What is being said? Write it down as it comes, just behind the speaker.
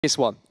This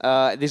one.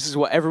 This is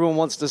what everyone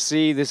wants to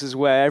see. This is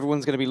where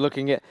everyone's going to be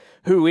looking at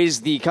who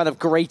is the kind of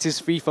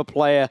greatest FIFA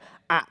player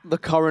at the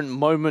current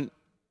moment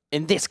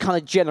in this kind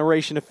of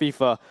generation of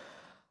FIFA.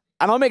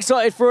 And I'm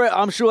excited for it.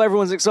 I'm sure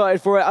everyone's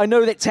excited for it. I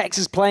know that Tekkz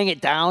is playing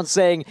it down,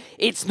 saying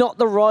it's not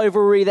the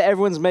rivalry that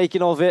everyone's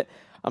making of it.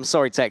 I'm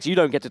sorry, Tekkz, you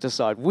don't get to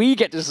decide. We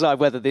get to decide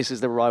whether this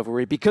is the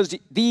rivalry because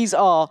these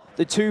are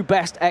the two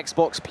best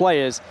Xbox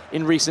players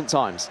in recent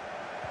times.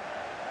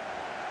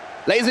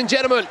 Ladies and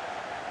gentlemen,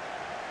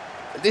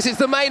 this is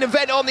the main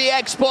event on the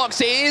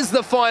Xbox. It is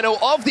the final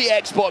of the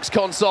Xbox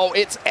console.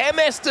 It's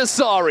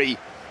MsDossary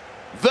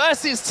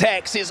versus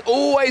Tekkz. It's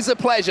always a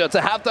pleasure to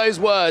have those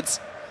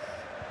words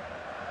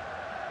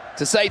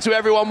to say to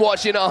everyone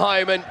watching at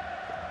home, and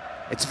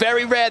it's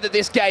very rare that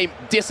this game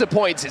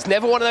disappoints. It's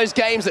never one of those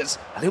games that's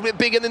a little bit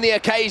bigger than the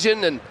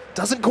occasion and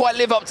doesn't quite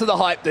live up to the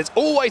hype. There's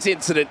always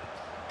incident,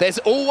 there's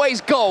always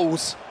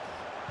goals,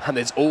 and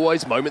there's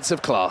always moments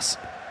of class.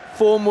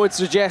 Form would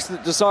suggest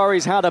that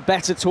Dossary's had a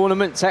better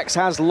tournament. Tekkz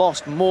has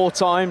lost more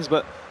times,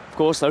 but of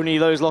course only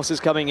those losses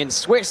coming in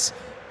Swiss.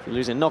 If you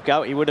lose in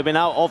knockout, he would have been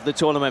out of the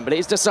tournament, but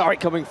it's Dosssary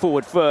coming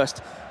forward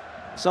first.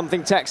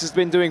 Something Tekkz has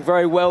been doing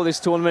very well this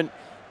tournament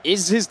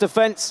is his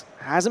defense.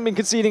 Hasn't been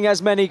conceding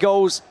as many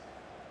goals.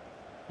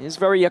 He's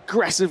very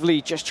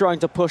aggressively just trying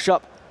to push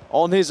up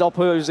on his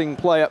opposing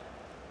player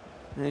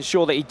and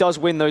ensure that he does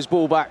win those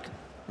ball back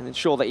and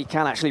ensure that he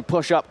can actually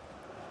push up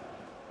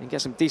and get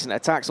some decent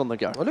attacks on the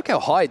go. Well, look how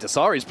high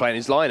Dossary's playing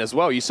his line as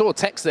well. You saw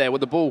Tekkz there with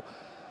the ball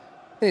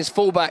in his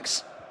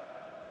fullbacks,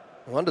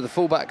 under the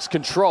fullback's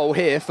control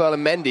here,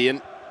 Ferland Mendy,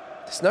 and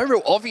there's no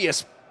real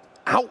obvious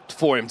out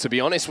for him, to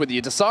be honest with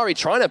you. Dosssary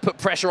trying to put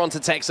pressure onto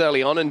Tekkz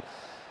early on, and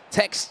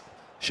Tekkz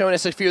showing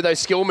us a few of those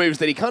skill moves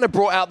that he kind of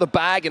brought out the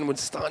bag and was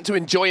starting to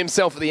enjoy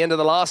himself at the end of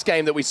the last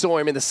game that we saw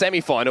him in the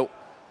semi-final.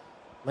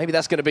 Maybe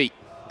that's going to be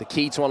the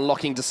key to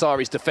unlocking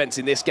Dossary's defense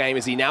in this game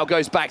as he now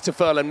goes back to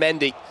Ferland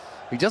Mendy.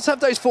 He does have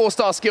those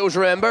 4-star skills,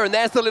 remember, and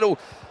there's the little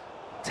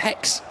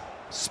Tekkz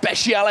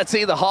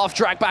speciality, the half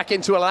drag back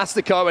into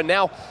Elastico, and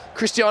now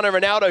Cristiano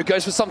Ronaldo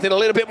goes for something a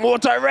little bit more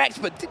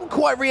direct, but didn't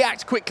quite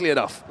react quickly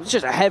enough. It's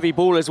just a heavy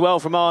ball as well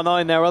from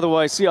R9 there,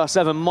 otherwise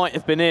CR7 might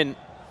have been in.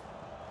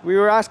 We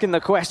were asking the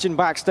question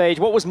backstage,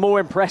 what was more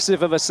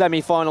impressive of a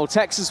semi-final?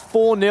 Tekkz's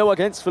 4-0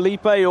 against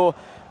Felipe or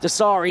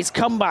Dossary's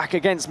comeback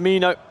against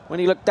Mino? When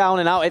he looked down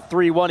and out at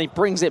 3-1, he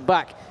brings it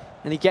back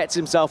and he gets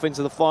himself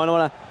into the final.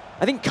 And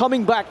I think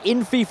coming back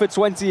in FIFA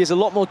 20 is a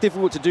lot more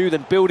difficult to do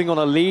than building on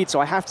a lead,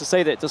 so I have to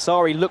say that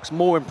Dosssary looks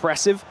more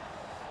impressive.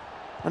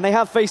 And they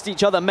have faced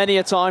each other many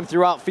a time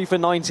throughout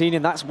FIFA 19,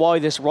 and that's why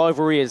this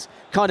rivalry has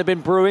kind of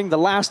been brewing. The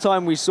last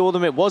time we saw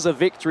them, it was a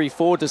victory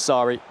for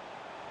Dosssary.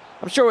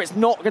 I'm sure it's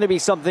not going to be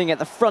something at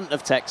the front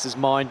of Tekkz's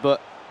mind, but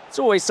it's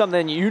always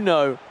something you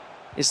know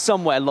is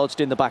somewhere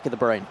lodged in the back of the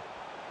brain.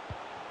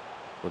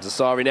 Well,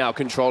 Dosssary now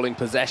controlling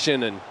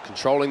possession and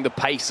controlling the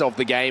pace of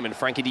the game, and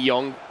Frankie de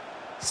Jong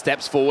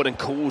steps forward and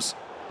calls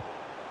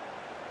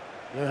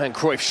Johan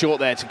Cruyff short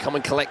there to come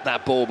and collect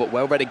that ball, but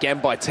well read again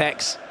by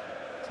Tekkz.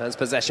 Turns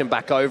possession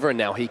back over, and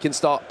now he can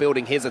start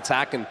building his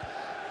attack. And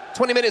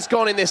 20 minutes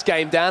gone in this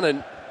game, Dan,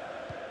 and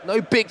no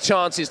big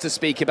chances to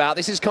speak about.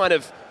 This is kind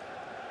of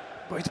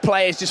both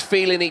players just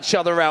feeling each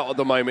other out at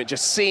the moment,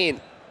 just seeing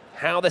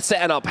how they're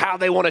setting up, how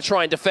they want to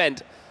try and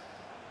defend.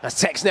 As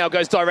Tekkz now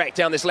goes direct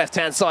down this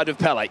left-hand side of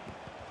Pele.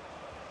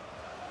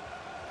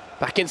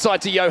 Back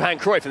inside to Johan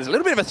Cruyff, and there's a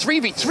little bit of a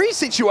 3v3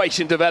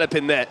 situation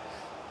developing there.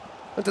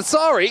 And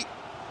Dosssary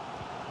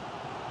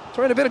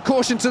throwing a bit of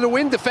caution to the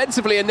wind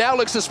defensively, and now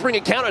looks to spring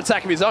a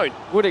counter-attack of his own.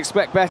 Would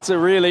expect better,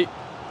 really,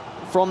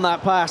 from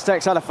that pass.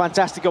 Tekkz had a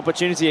fantastic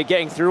opportunity of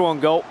getting through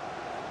on goal.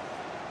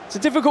 It's a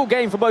difficult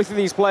game for both of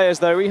these players,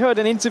 though. We heard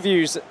in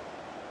interviews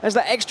there's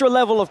that extra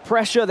level of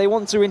pressure. They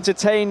want to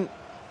entertain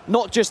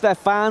not just their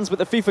fans, but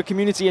the FIFA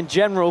community in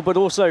general, but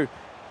also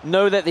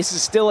know that this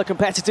is still a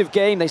competitive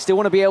game. They still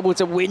want to be able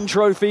to win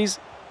trophies.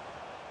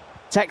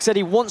 Tekkz said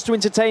he wants to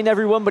entertain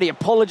everyone, but he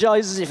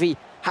apologizes if he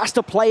has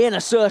to play in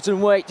a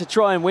certain way to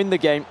try and win the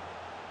game.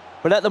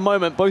 But at the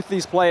moment, both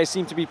these players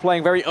seem to be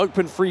playing very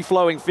open,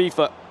 free-flowing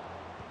FIFA.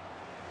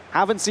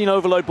 Haven't seen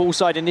overload ball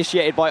side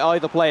initiated by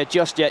either player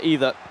just yet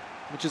either,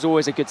 which is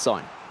always a good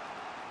sign.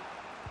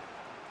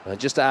 And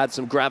just to add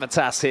some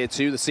gravitas here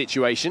to the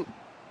situation.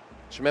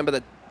 Just remember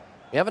that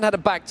we haven't had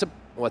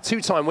a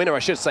two-time winner, I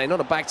should say, not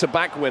a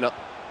back-to-back winner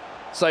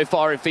so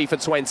far in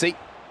FIFA 20.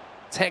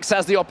 Tekkz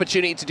has the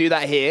opportunity to do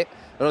that here.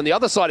 And on the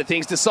other side of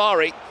things,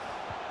 Dosssary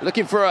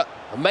looking for a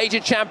major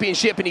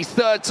championship in his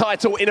third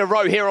title in a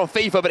row here on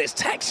FIFA, but it's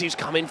Tekkz who's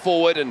coming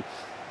forward and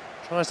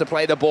tries to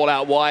play the ball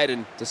out wide,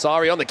 and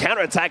Dosssary on the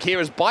counter-attack here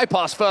has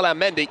bypassed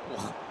Ferland Mendy.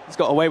 He's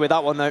got away with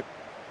that one, though.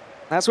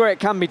 That's where it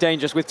can be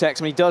dangerous with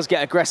Tekkz when he does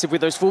get aggressive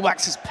with those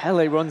fullbacks as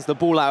Pele runs the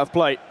ball out of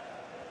play.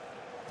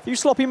 A few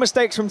sloppy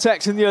mistakes from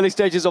Tekkz in the early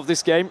stages of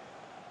this game.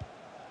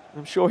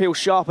 I'm sure he'll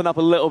sharpen up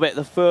a little bit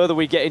the further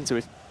we get into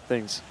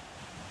things.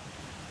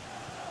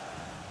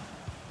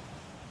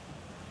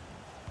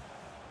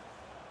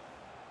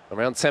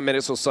 Around 10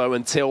 minutes or so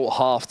until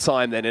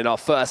half-time then in our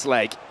first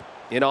leg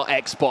in our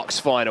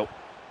Xbox final.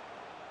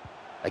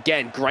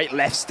 Again, great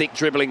left stick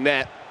dribbling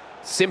there.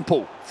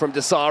 Simple from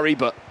MsDossary,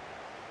 but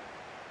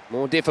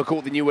more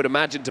difficult than you would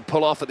imagine to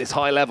pull off at this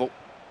high level.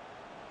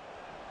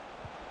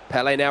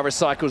 Pele now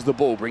recycles the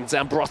ball, brings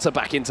Zambrotta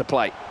back into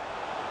play.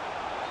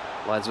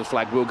 Linesman's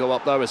flag will go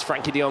up though as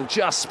Frankie de Jong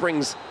just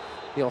springs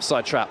the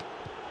offside trap.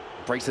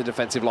 Breaks the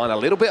defensive line a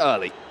little bit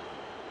early.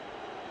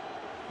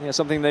 Yeah,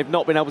 something they've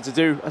not been able to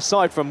do,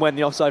 aside from when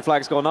the offside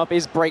flag's gone up,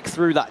 is break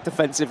through that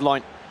defensive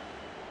line.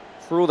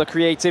 For all the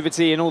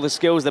creativity and all the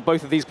skills that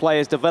both of these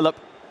players develop,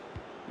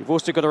 you've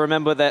also got to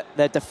remember that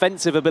their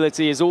defensive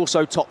ability is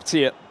also top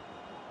tier.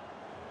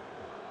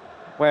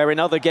 Where in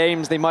other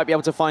games they might be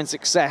able to find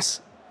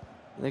success,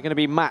 they're going to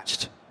be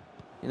matched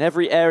in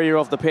every area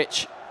of the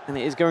pitch, and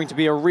it is going to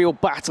be a real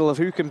battle of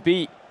who can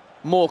be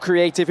more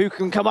creative, who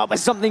can come up with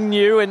something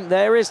new, and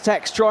there is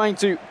Tekkz trying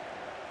to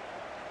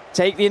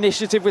take the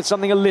initiative with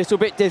something a little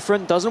bit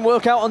different. Doesn't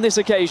work out on this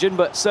occasion,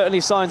 but certainly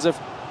signs of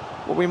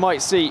what we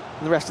might see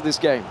in the rest of this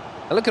game.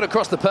 And looking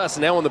across the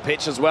personnel on the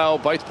pitch as well,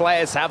 both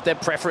players have their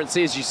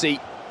preferences. You see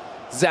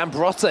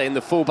Zambrotta in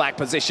the full-back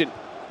position,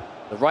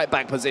 the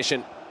right-back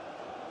position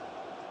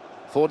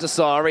for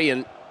MsDossary,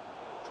 and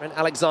Trent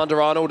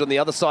Alexander-Arnold on the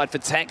other side for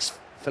Tekkz,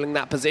 filling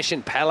that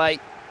position. Pele,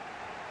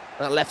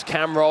 that left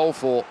cam role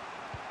for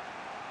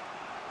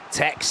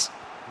Tekkz.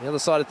 On the other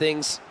side of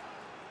things,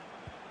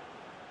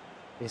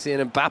 you see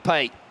an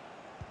Mbappe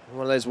in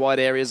one of those wide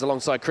areas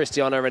alongside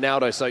Cristiano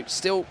Ronaldo. So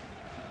still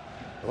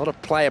a lot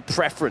of player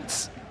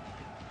preference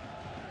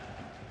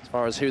as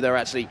far as who they're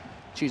actually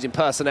choosing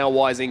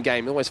personnel-wise in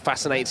game. Always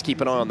fascinating to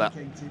keep an eye on that.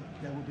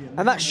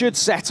 And that should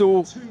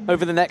settle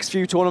over the next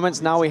few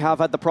tournaments. Now we have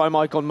had the Prime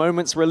Icon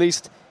moments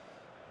released.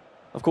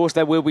 Of course,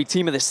 there will be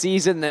Team of the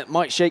Season that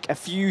might shake a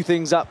few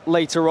things up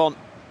later on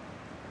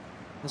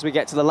as we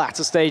get to the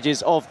latter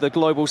stages of the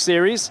Global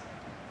Series.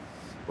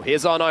 Well,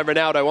 here's R9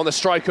 Ronaldo on the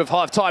stroke of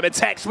half-time, and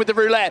Tekkz with the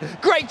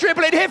roulette. Great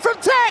dribbling here from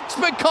Tekkz,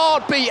 but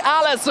can't beat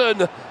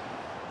Alisson.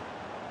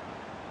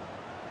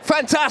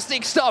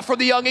 Fantastic stuff from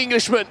the young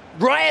Englishman,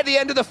 right at the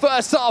end of the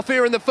first half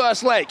here in the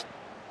first leg.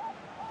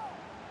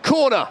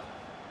 Corner.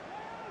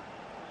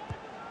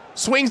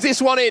 Swings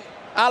this one in.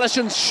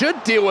 Alisson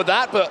should deal with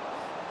that, but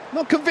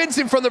not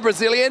convincing from the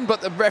Brazilian,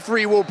 but the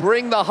referee will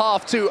bring the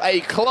half to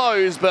a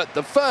close. But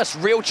the first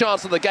real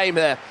chance of the game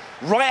there,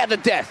 right at the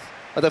death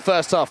of the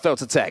first half, fell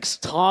to Tekkz.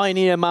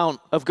 Tiny amount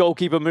of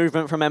goalkeeper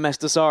movement from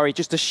MsDossary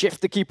just to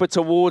shift the keeper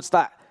towards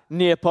that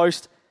near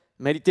post.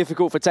 Made it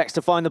difficult for Tekkz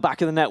to find the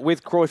back of the net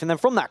with Cruyff. And then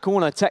from that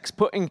corner, Tekkz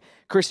putting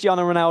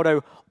Cristiano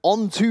Ronaldo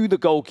onto the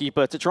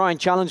goalkeeper to try and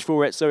challenge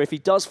for it. So if he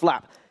does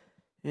flap,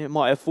 it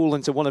might have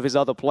fallen to one of his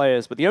other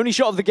players. But the only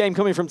shot of the game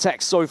coming from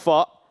Tekkz so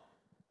far.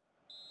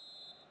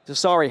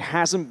 MsDossary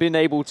hasn't been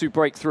able to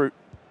break through.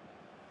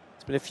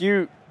 It's been a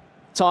few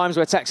times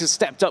where Tekkz has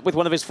stepped up with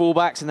one of his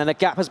fullbacks and then a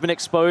gap has been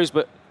exposed,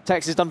 but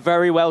Tekkz has done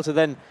very well to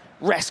then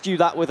rescue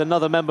that with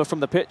another member from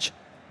the pitch.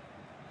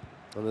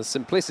 And the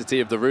simplicity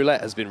of the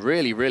roulette has been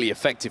really, really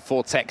effective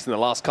for Tekkz in the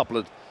last couple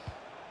of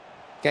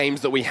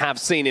games that we have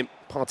seen him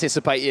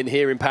participate in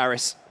here in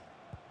Paris.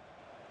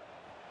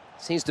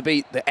 Seems to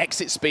be the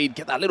exit speed,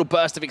 get that little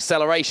burst of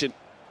acceleration.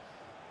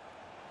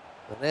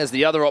 And there's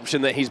the other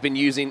option that he's been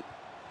using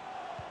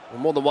on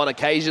more than one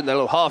occasion, the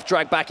little half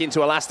drag back into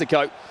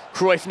Elastico.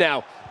 Cruyff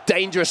now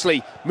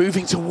dangerously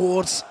moving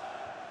towards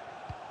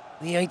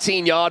the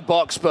 18-yard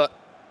box, but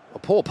a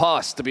poor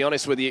pass, to be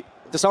honest with you.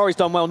 MsDossary's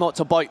done well not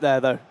to bite there,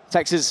 though.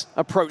 Tekkz has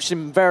approached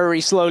him very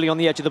slowly on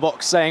the edge of the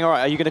box, saying, all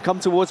right, are you going to come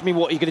towards me?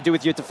 What are you going to do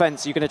with your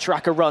defense? Are you going to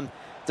track a run?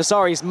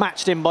 MsDossary's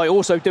matched him by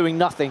also doing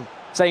nothing,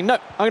 saying, no,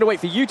 I'm going to wait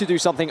for you to do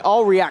something.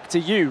 I'll react to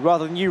you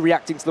rather than you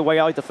reacting to the way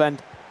I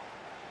defend.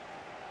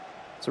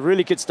 It's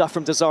really good stuff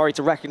from MsDossary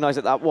to recognize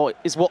that that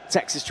is what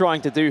Tekkz is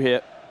trying to do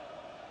here.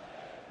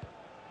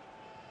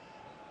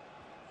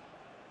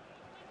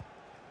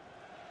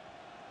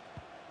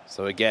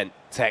 So again,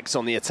 Tekkz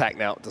on the attack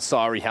now,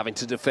 MsDossary having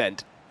to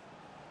defend.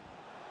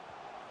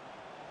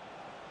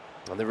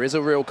 And there is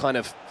a real kind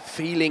of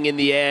feeling in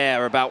the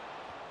air about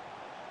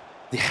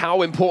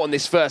how important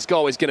this first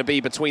goal is going to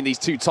be between these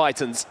two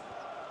titans.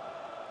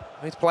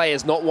 Both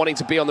players not wanting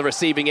to be on the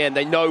receiving end.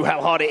 They know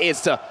how hard it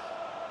is to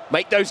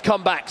make those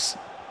comebacks.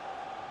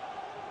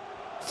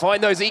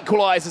 Find those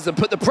equalizers and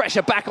put the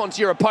pressure back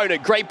onto your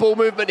opponent. Great ball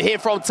movement here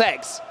from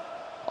Tekkz.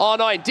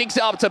 R9 digs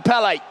it up to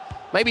Pele.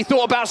 Maybe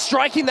thought about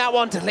striking that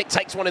one. Delict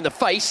takes one in the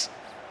face.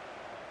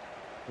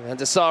 And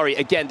MsDossary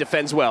again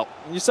defends well.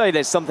 You say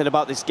there's something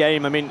about this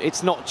game. I mean,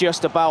 it's not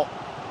just about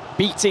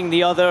beating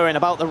the other and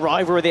about the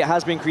rivalry that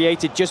has been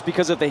created just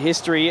because of the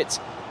history. It's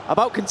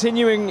about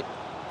continuing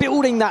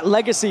building that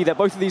legacy that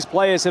both of these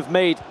players have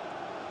made.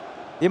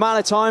 The amount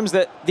of times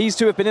that these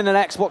two have been in an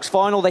Xbox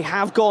final, they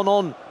have gone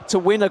on to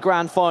win a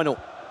grand final.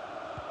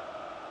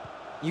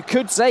 You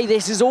could say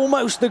this is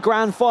almost the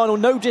grand final.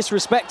 No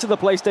disrespect to the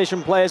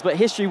PlayStation players, but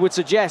history would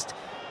suggest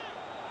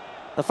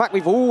the fact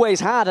we've always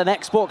had an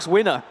Xbox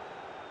winner,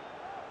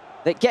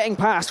 that getting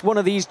past one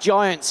of these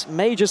giants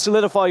may just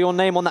solidify your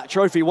name on that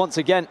trophy once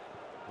again.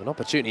 An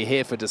opportunity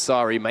here for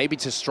Dossary, maybe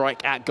to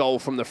strike at goal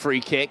from the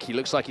free kick. He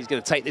looks like he's going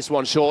to take this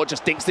one short,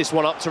 just dinks this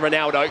one up to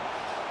Ronaldo.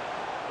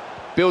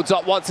 Builds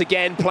up once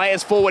again,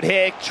 players forward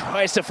here,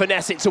 tries to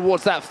finesse it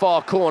towards that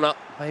far corner.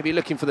 Maybe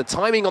looking for the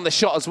timing on the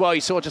shot as well.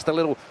 You saw just a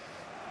little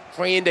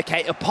free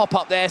indicator pop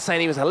up there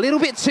saying he was a little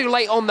bit too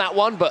late on that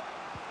one, but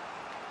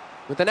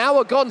with an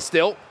hour gone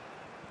still,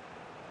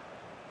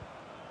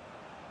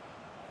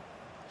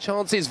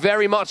 chances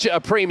very much at a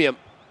premium.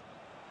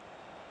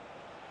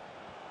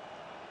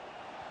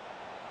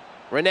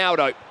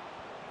 Ronaldo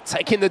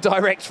taking the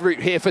direct route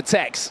here for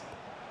Tekkz.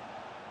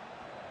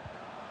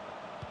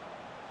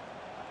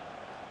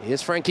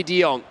 Here's Frankie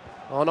de Jong.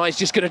 Oh no, he's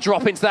just going to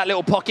drop into that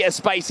little pocket of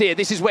space here.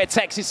 This is where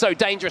Tekkz is so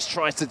dangerous,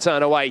 tries to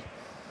turn away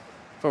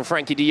from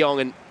Frankie de Jong,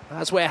 and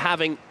that's where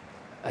having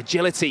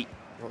agility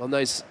on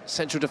those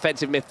central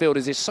defensive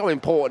midfielders is so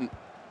important,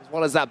 as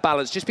well as that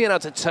balance, just being able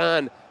to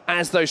turn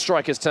as those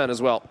strikers turn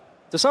as well.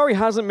 Dossary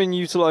hasn't been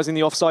utilising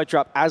the offside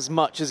trap as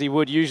much as he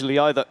would usually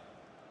either.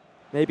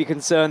 Maybe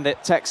concerned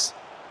that Tekkz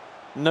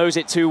knows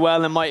it too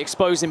well and might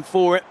expose him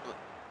for it.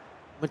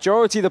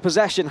 Majority of the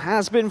possession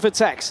has been for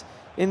Tekkz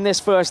in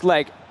this first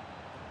leg.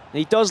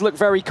 He does look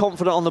very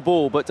confident on the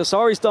ball, but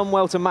Dossary's done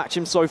well to match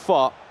him so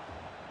far.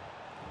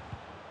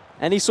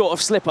 Any sort of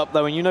slip-up,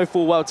 though, and you know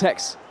full well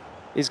Tekkz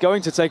is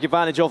going to take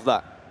advantage of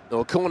that.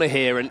 A corner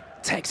here, and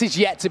Tekkz is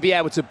yet to be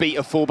able to beat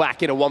a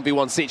fullback in a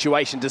 1v1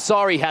 situation.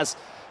 Dossary has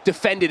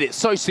defended it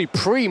so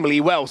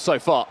supremely well so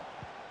far.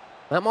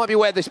 That might be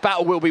where this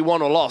battle will be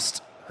won or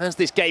lost as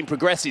this game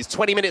progresses.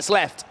 20 minutes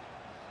left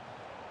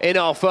in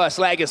our first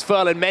leg as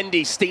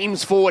Mendy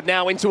steams forward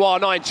now into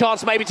R9.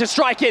 Chance maybe to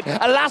strike it.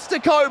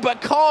 Elastico,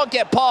 but can't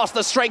get past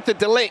the strength of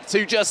De Ligt,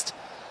 who just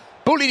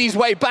bullied his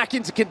way back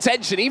into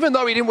contention. Even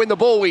though he didn't win the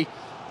ball, we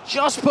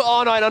just put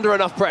R9 under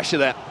enough pressure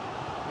there.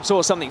 We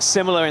saw something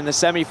similar in the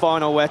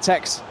semi-final where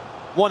Tekkz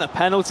won a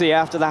penalty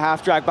after the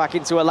half drag back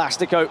into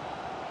Elastico.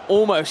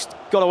 Almost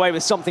got away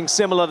with something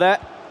similar there.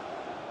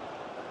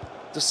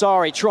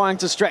 Dossary trying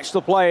to stretch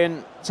the play,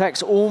 and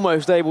Tekkz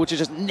almost able to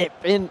just nip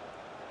in,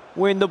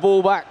 win the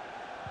ball back.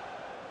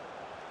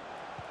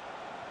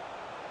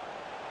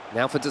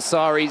 Now for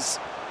Dossary's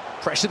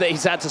pressure that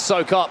he's had to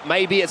soak up.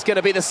 Maybe it's going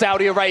to be the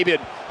Saudi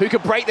Arabian who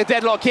can break the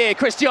deadlock here.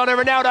 Cristiano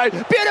Ronaldo,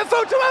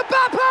 beautiful to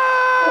Mbappe!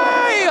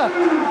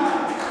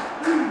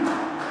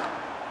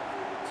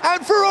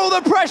 And for all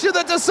the pressure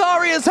that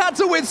Dossary has had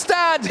to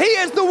withstand, he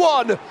is the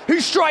one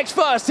who strikes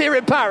first here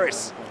in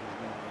Paris.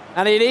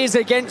 And it is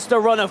against a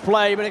run of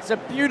play, but it's a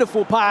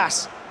beautiful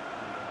pass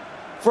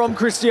from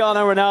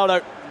Cristiano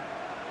Ronaldo.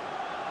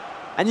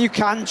 And you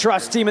can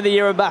trust Team of the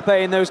Year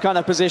Mbappe in those kind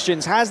of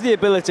positions. Has the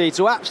ability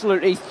to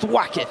absolutely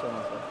thwack it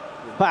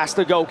past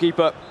the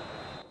goalkeeper.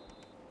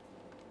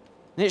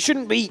 And it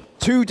shouldn't be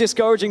too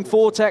discouraging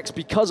for Tekkz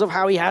because of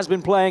how he has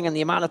been playing and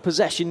the amount of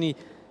possession he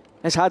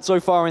has had so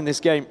far in this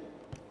game.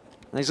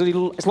 And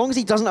as long as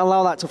he doesn't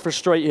allow that to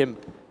frustrate him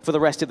for the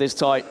rest of this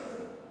tie,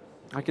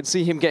 I can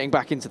see him getting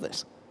back into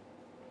this.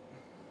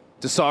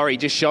 Dossary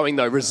just showing,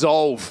 though,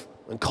 resolve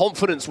and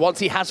confidence once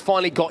he has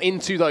finally got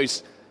into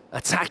those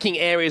attacking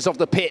areas of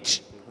the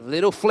pitch.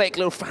 Little flick,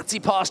 little fancy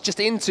pass just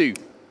into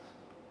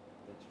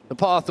the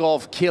path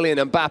of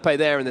Kylian Mbappe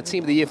there, and the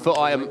Team of the Year FUT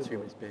item.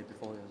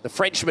 The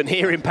Frenchman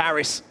here in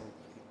Paris,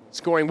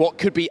 scoring what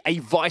could be a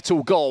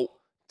vital goal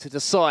to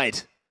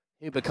decide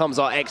who becomes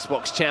our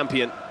Xbox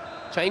champion.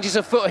 Changes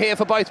of foot here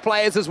for both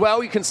players as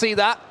well, you can see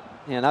that.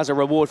 Yeah, and as a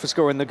reward for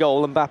scoring the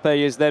goal, Mbappe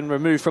is then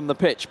removed from the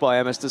pitch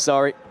by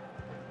MsDossary.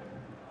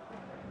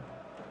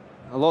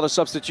 A lot of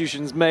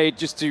substitutions made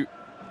just to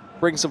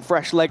bring some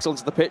fresh legs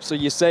onto the pitch, so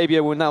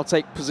Eusebio will now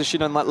take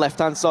position on that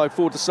left-hand side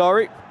for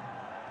Dossary.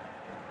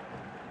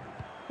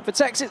 For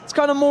Tekkz, it's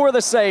kind of more of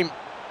the same.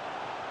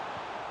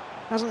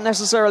 Hasn't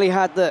necessarily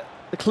had the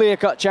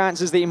clear-cut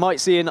chances that you might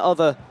see in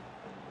other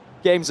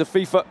games of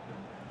FIFA.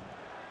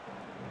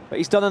 But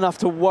he's done enough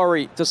to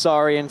worry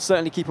Dossary and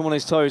certainly keep him on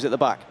his toes at the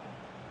back.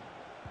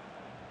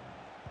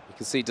 You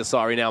can see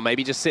Dossary now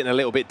maybe just sitting a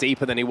little bit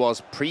deeper than he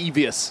was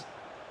previous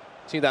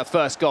to that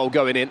first goal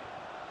going in.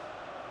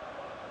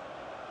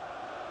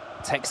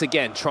 Tekkz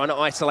again, trying to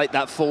isolate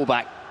that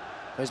fullback.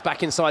 Goes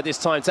back inside this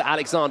time to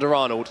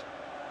Alexander-Arnold.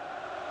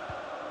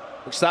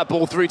 Looks that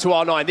ball through to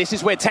R9. This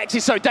is where Tekkz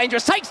is so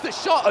dangerous. Takes the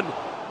shot, and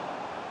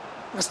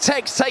as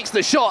Tekkz takes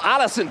the shot,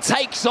 Alisson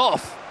takes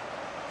off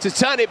to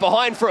turn it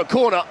behind for a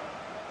corner.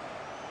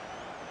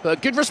 But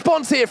a good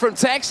response here from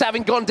Tekkz,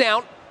 having gone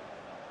down.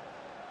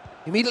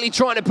 Immediately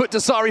trying to put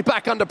Dossary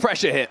back under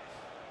pressure here.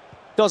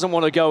 Doesn't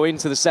want to go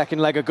into the second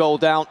leg of goal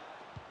down.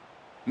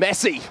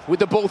 Messi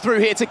with the ball through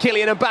here to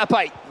Kylian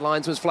Mbappe.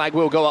 Linesman's flag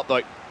will go up,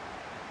 though.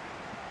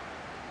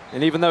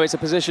 And even though it's a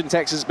position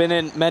Tekkz has been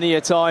in many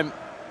a time,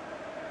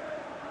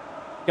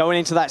 going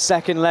into that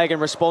second leg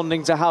and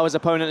responding to how his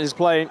opponent is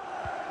playing,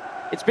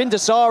 it's been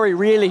Dossary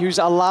really who's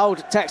allowed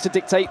Tekkz to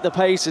dictate the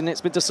pace, and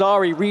it's been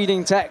Dossary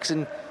reading Tekkz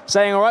and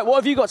saying, all right, what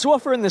have you got to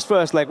offer in this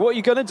first leg? What are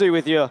you going to do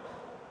with your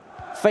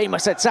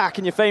famous attack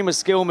and your famous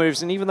skill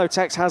moves? And even though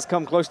Tekkz has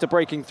come close to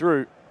breaking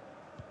through,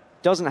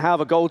 doesn't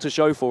have a goal to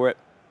show for it.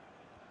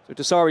 So So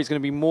Dossary is going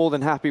to be more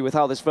than happy with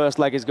how this first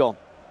leg has gone.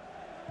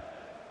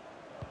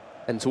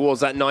 And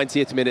towards that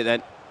 90th minute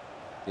then,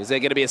 is there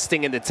going to be a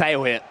sting in the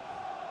tail here?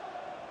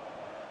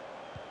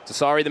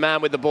 Dossary, the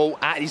man with the ball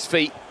at his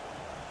feet.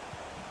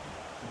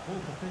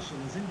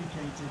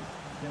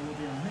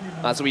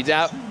 As we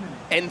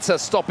enter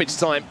stoppage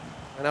time.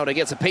 Ronaldo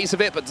gets a piece of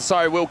it, but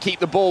Dossary will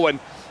keep the ball and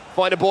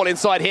find a ball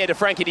inside here to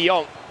Frankie de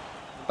Jong.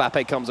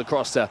 Mbappe comes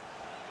across to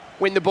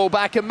win the ball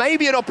back, and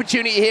maybe an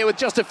opportunity here with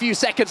just a few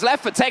seconds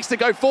left for Tekkz to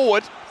go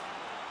forward.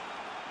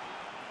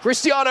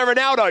 Cristiano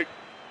Ronaldo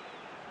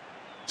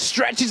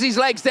stretches his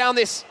legs down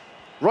this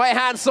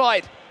right-hand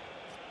side.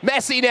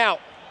 Messi now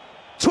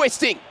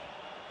twisting,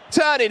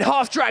 turning,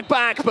 half drag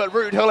back, but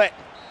Ruud Gullit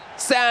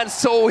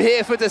stands tall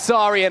here for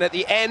Dossary, and at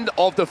the end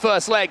of the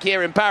first leg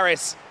here in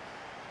Paris,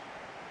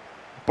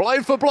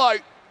 blow for blow,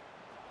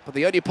 but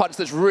the only punch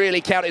that's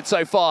really counted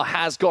so far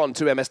has gone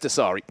to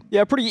MsDossary.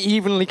 Yeah, pretty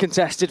evenly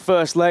contested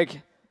first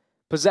leg.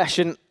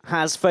 Possession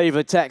has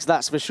favoured Tekkz,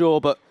 that's for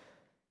sure, but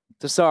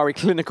Dossary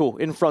clinical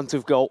in front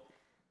of goal.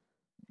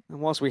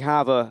 And whilst we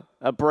have a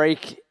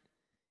break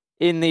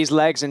in these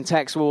legs, and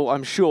Tekkz will,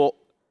 I'm sure,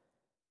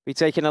 be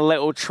taking a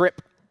little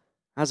trip,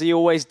 as he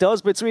always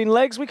does, between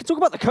legs, we can talk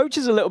about the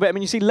coaches a little bit. I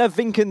mean, you see Lev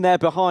Vinken there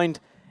behind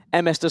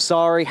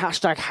MsDossary,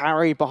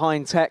 #Harry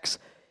behind Tekkz.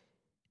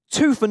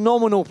 Two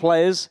phenomenal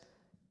players.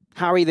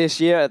 Harry this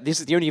year,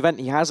 this is the only event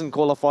he hasn't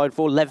qualified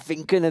for. Lev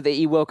Vinken at the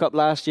E-World Cup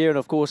last year, and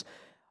of course,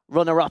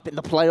 runner-up in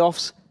the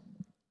playoffs.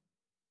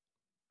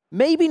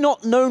 Maybe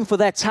not known for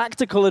their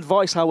tactical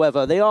advice,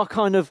 however. They are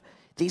kind of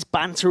these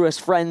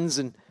banterous friends,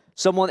 and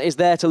someone is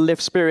there to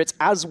lift spirits,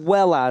 as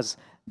well as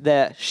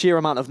their sheer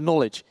amount of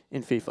knowledge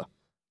in FIFA.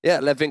 Yeah,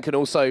 Lev Vinken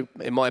also,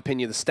 in my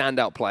opinion, the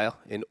standout player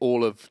in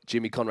all of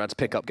Jimmy Conrad's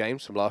pickup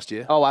games from last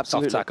year. Oh,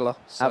 absolutely. Tough tackler.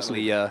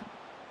 Certainly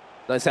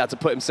knows how to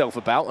put himself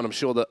about, and I'm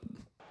sure that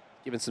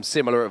given some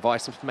similar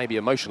advice, maybe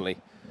emotionally,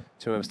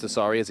 to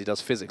MsDossary as he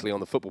does physically on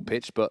the football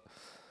pitch. But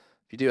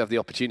if you do have the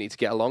opportunity to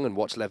get along and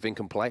watch Lev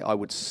Vinken play, I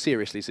would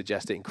seriously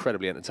suggest it.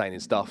 Incredibly entertaining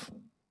stuff.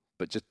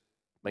 But just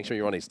make sure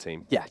you're on his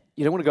team. Yeah,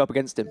 you don't want to go up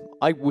against him.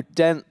 I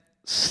wouldn't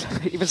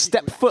even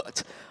step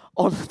foot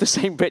on the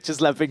same pitch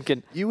as Lev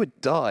Vinken. You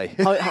would die.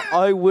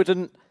 I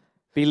wouldn't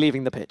be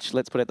leaving the pitch,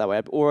 let's put it that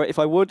way. Or if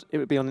I would, it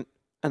would be on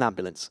an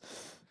ambulance.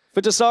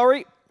 For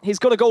Dossary, he's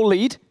got a goal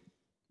lead,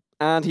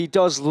 and he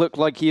does look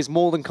like he is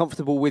more than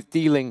comfortable with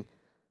dealing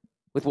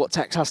with what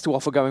Tekkz has to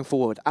offer going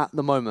forward at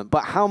the moment.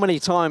 But how many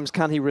times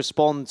can he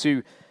respond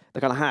to the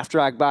kind of half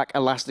drag back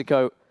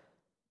Elastico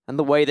and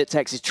the way that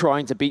Tekkz is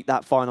trying to beat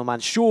that final man?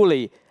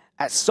 Surely,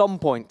 at some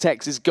point,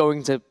 Tekkz is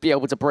going to be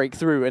able to break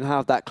through and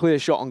have that clear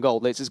shot on goal.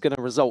 This is going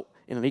to result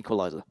in an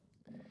equaliser.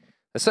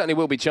 There certainly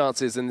will be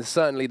chances, and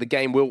certainly the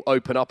game will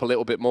open up a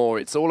little bit more.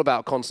 It's all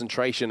about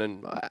concentration,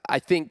 and I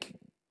think,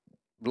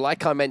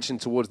 like I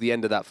mentioned towards the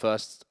end of that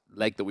first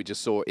leg that we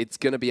just saw, it's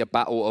going to be a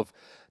battle of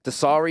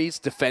Dossary's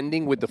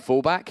defending with the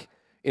fullback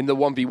in the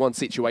 1v1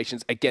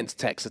 situations against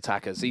Tekkz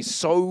attackers. He's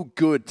so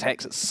good,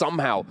 Tekkz, at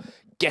somehow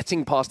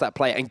getting past that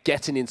player and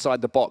getting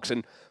inside the box.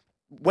 And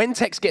when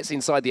Tekkz gets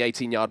inside the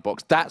 18-yard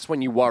box, that's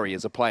when you worry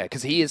as a player,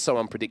 because he is so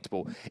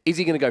unpredictable. Is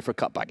he going to go for a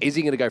cutback? Is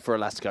he going to go for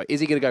Elastico? Is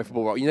he going to go for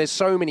ball roll? You know, there's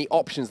so many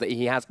options that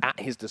he has at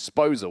his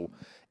disposal.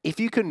 If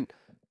you can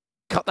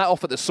cut that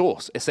off at the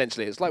source,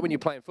 essentially. It's like when you're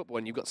playing football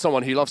and you've got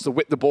someone who loves to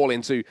whip the ball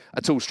into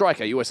a tall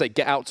striker. You always say,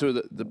 get out to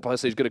the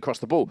person who's going to cross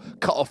the ball,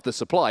 cut off the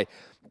supply.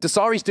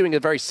 Dossary's doing a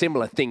very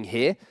similar thing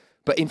here,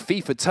 but in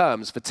FIFA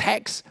terms, for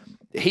Tekkz,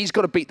 he's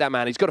got to beat that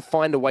man. He's got to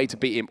find a way to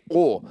beat him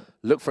or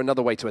look for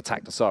another way to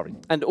attack Dossary.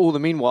 And all the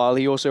meanwhile,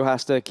 he also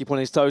has to keep on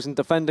his toes and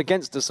defend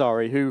against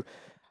Dossary, who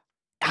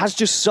has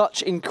just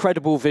such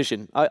incredible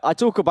vision. I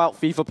talk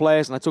about FIFA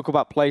players and I talk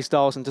about play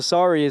styles, and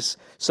Dossary is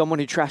someone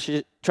who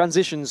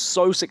transitions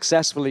so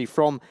successfully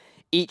from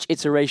each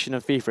iteration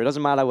of FIFA. It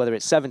doesn't matter whether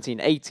it's 17,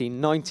 18,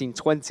 19,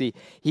 20.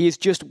 He is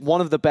just one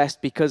of the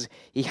best because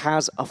he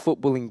has a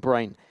footballing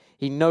brain.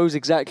 He knows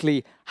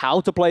exactly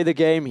how to play the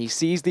game. He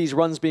sees these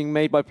runs being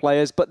made by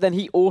players, but then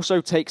he also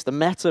takes the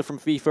meta from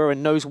FIFA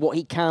and knows what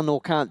he can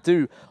or can't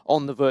do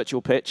on the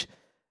virtual pitch.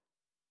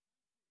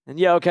 And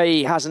yeah, okay,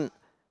 he hasn't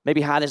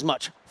maybe had as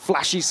much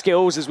flashy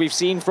skills as we've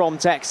seen from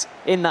Tekkz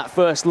in that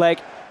first leg,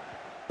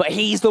 but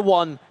he's the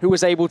one who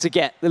was able to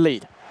get the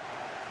lead.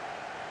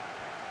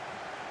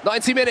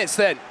 90 minutes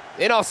then,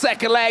 in our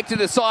second leg to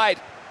decide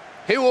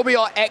who will be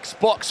our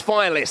Xbox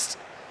finalist.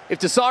 If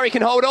Dossary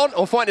can hold on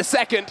or find a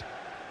second,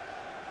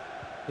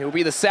 it will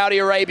be the Saudi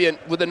Arabian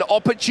with an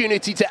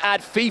opportunity to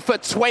add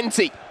FIFA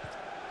 20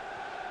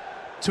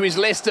 to his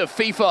list of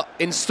FIFA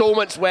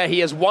installments where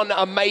he has won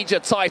a major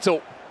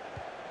title.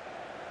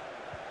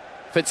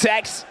 For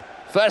Tekkz,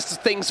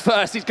 first things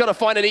first, he's got to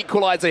find an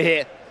equaliser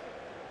here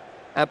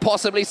and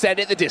possibly send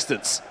it the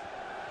distance.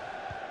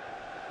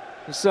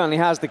 He certainly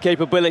has the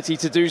capability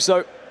to do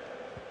so.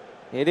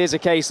 It is a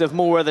case of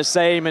more of the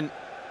same and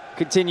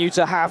continue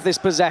to have this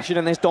possession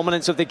and this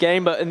dominance of the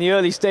game, but in the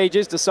early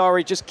stages,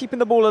 Dossary just keeping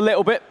the ball a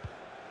little bit.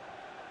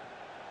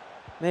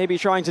 Maybe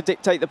trying to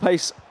dictate the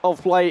pace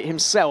of play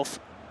himself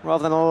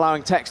rather than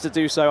allowing Tekkz to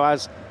do so,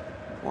 as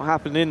what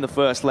happened in the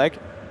first leg.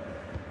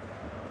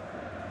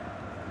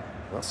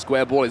 Well,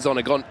 square ball is on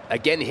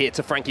again here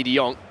to Frankie de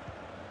Jong.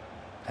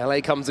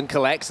 LA comes and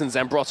collects, and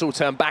Zambrotta will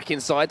turn back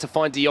inside to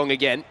find de Jong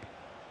again.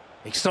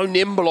 He's so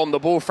nimble on the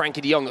ball,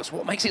 Frankie de Jong. That's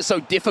what makes it so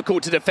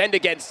difficult to defend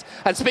against.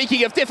 And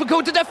speaking of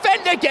difficult to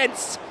defend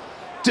against,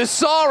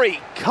 MsDossary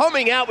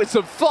coming out with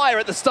some fire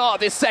at the start of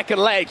this second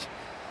leg.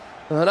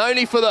 And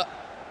only for the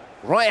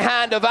right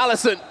hand of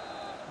Alisson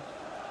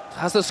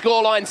has the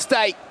scoreline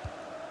stay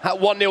at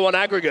 1-0 on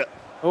aggregate.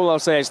 All I'll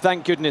say is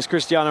thank goodness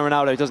Cristiano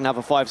Ronaldo doesn't have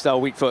a 5-star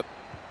weak foot.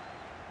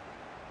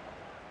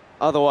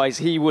 Otherwise,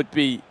 he would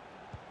be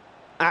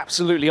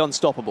absolutely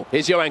unstoppable.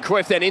 Here's Johan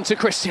Cruyff then into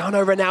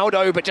Cristiano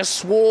Ronaldo, but just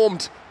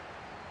swarmed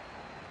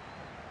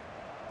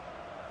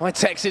by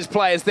Tekkz's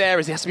players there,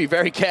 as he has to be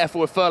very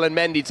careful with Ferland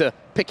Mendy to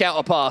pick out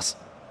a pass.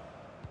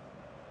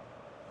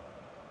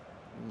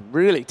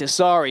 Really,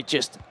 MsDossary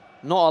just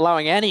not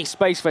allowing any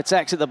space for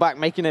Tekkz at the back,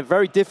 making it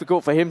very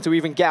difficult for him to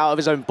even get out of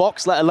his own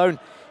box, let alone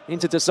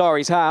into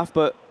MsDossary's half.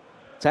 But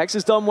Tekkz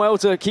has done well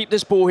to keep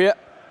this ball here,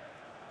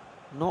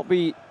 not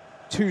be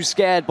too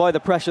scared by the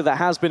pressure that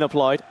has been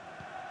applied.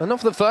 And not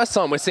for the first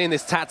time we're seeing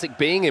this tactic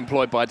being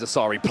employed by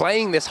MsDossary,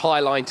 playing this high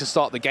line to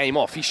start the game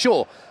off. He's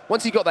sure,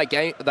 once he got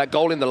that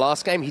goal in the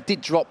last game, he did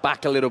drop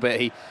back a little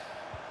bit. He,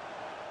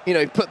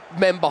 put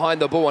men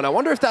behind the ball. And I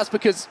wonder if that's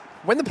because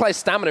when the player's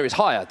stamina is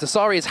higher,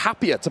 MsDossary is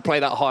happier to play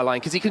that high line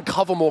because he can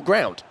cover more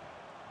ground.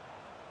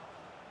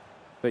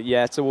 But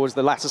yeah, towards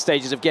the latter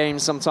stages of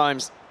games,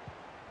 sometimes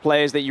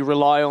players that you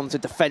rely on to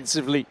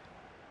defensively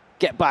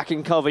get back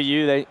and cover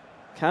you, they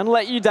can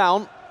let you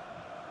down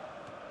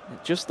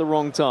at just the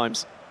wrong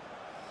times.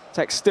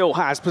 Tekkz still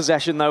has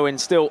possession, though,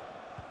 and still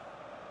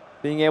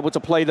being able to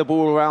play the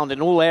ball around in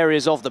all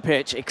areas of the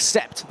pitch,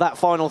 except that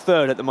final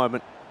third at the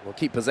moment. We'll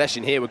keep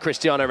possession here with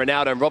Cristiano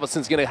Ronaldo, and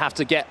Robertson's going to have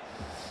to get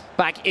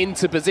back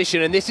into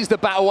position. And this is the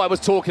battle I was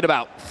talking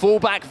about.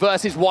 Fullback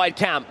versus wide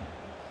cam.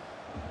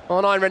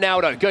 R9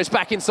 Ronaldo goes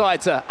back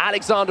inside to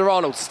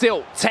Alexander-Arnold.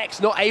 Still,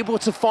 Tekkz not able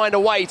to find a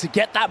way to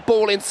get that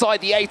ball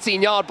inside the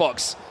 18-yard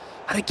box.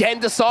 And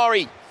again,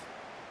 MsDossary,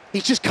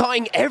 he's just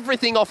cutting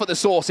everything off at the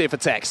source here for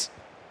Tekkz.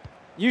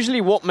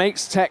 Usually what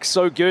makes Tekkz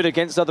so good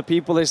against other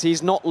people is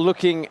he's not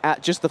looking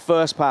at just the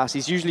first pass.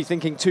 He's usually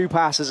thinking 2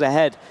 passes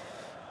ahead.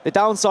 The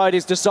downside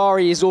is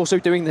MsDossary is also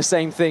doing the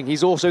same thing.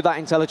 He's also that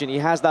intelligent. He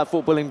has that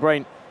footballing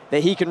brain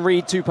that he can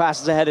read 2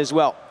 passes ahead as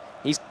well.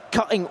 He's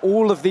cutting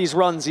all of these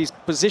runs. He's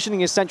positioning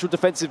his central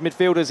defensive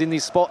midfielders in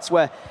these spots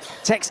where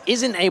Tekkz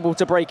isn't able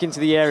to break into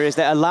the areas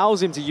that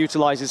allows him to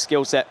utilize his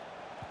skill set.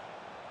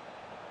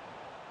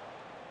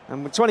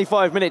 And with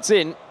 25 minutes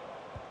in,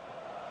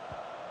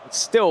 it's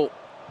still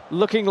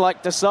looking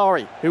like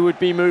MsDossary who would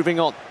be moving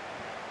on.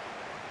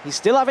 He's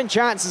still having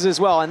chances as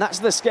well, and that's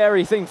the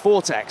scary thing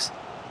for Tekkz.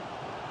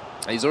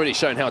 He's already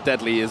shown how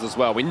deadly he is as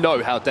well. We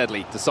know how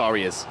deadly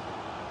MsDossary is.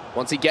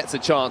 Once he gets a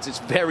chance, it's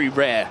very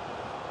rare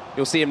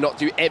you'll see him not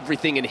do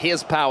everything in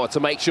his power to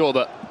make sure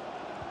that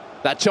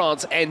that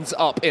chance ends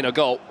up in a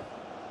goal.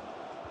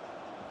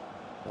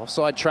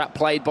 Offside trap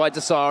played by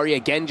MsDossary,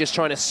 again just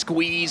trying to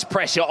squeeze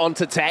pressure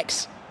onto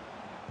Tekkz.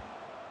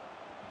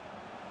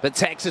 But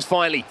Tekkz has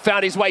finally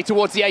found his way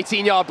towards the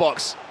 18-yard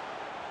box.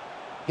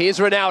 Here's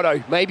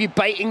Ronaldo, maybe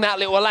baiting that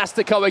little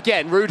elastico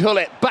again. Ruud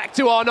Gullit back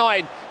to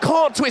R9.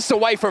 Can't twist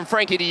away from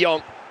Frankie de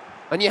Jong.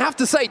 And you have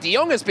to say, de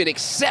Jong has been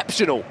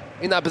exceptional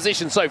in that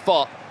position so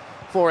far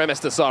for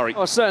MsDossary.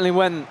 Well, certainly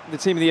when the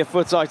Team of the Year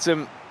FUT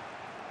item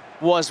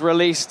was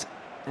released,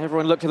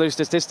 everyone looked at those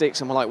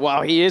statistics and were like,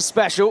 wow, he is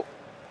special.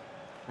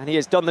 And he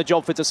has done the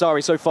job for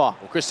MsDossary so far.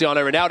 Well,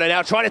 Cristiano Ronaldo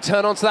now trying to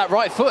turn onto that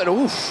right foot. And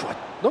oof,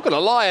 not going to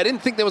lie, I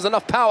didn't think there was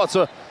enough power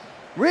to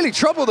really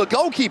trouble the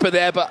goalkeeper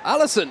there. But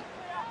Alisson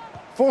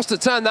forced to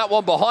turn that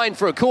one behind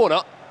for a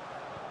corner.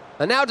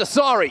 And now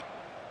MsDossary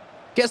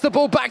gets the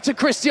ball back to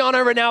Cristiano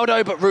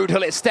Ronaldo, but Ruud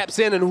Gullit steps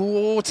in, and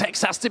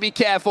Tekkz has to be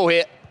careful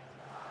here.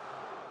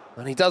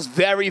 And he does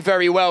very,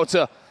 very well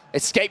to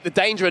escape the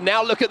danger. And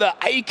now look at the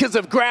acres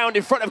of ground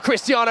in front of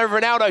Cristiano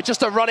Ronaldo just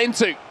to run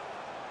into.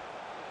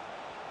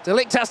 De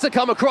Ligt has to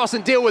come across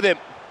and deal with him.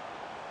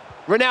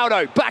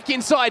 Ronaldo back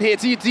inside here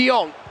to de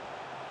Jong.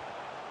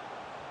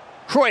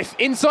 Cruyff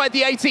inside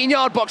the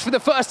 18-yard box for the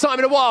first time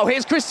in a while.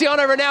 Here's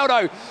Cristiano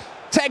Ronaldo.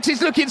 Tekkz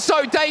is looking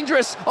so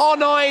dangerous.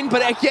 R9,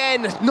 but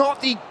again,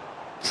 not the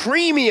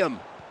premium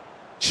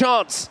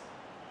chance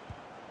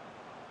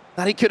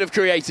that he could have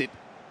created.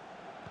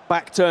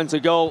 Back turn to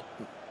goal.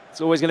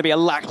 It's always going to be a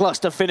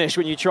lackluster finish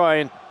when you try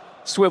and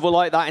swivel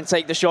like that and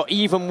take the shot,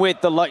 even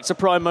with the lights of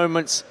prime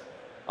moments.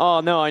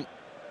 R9.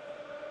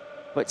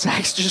 But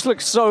Tekkz just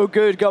looks so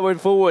good going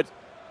forward.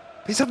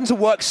 He's having to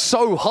work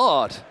so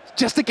hard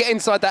just to get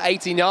inside that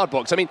 18-yard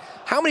box. I mean,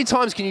 how many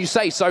times can you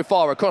say so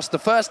far across the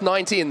first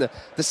 90 and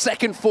the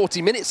second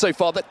 40 minutes so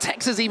far that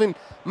Tekkz has even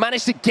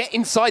managed to get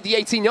inside the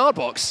 18-yard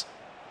box?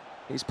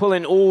 He's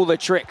pulling all the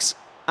tricks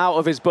out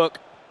of his book.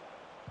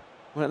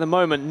 Well, at the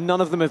moment,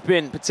 none of them have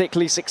been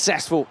particularly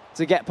successful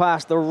to get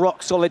past the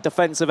rock-solid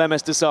defence of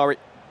MsDossary.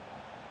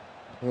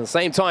 At the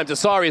same time,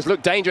 MsDossary has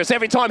looked dangerous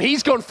every time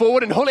he's gone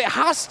forward, and Gullit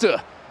has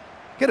to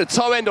Get a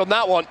toe end on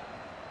that one.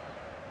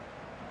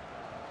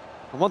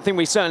 And one thing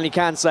we certainly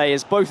can say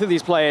is both of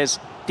these players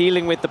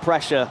dealing with the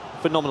pressure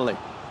phenomenally.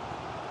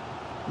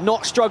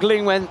 Not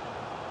struggling when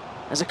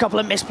there's a couple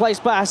of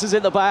misplaced passes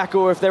at the back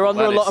or if they're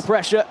under a lot of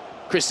pressure.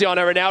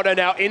 Cristiano Ronaldo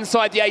now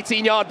inside the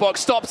 18-yard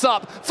box, stops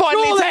up,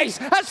 finally Tekkz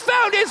has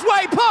found his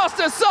way past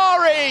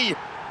Msdossary!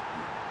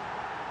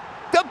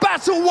 The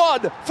battle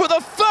won for the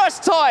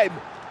first time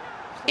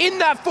in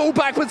that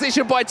full-back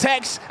position by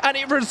Tekkz, and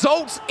it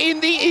results in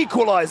the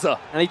equaliser.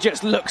 And he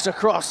just looks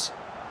across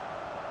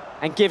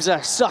and gives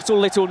a subtle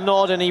little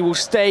nod, and he will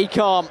stay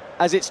calm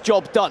as it's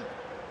job done.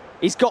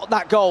 He's got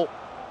that goal.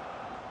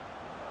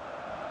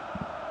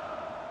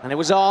 And it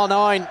was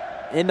R9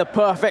 in the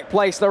perfect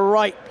place, the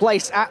right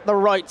place at the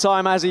right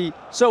time, as he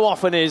so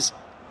often is.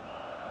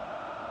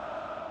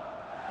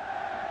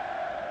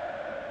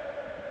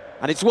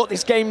 And it's what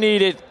this game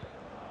needed.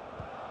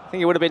 I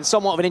think it would have been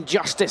somewhat of an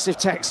injustice if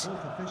Tekkz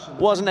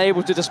wasn't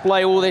able to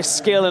display all this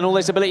skill and all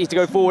this ability to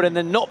go forward and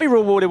then not be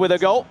rewarded with a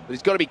goal. But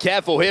he's got to be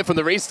careful here from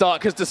the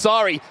restart because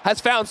Msdossary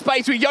has found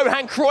space with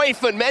Johan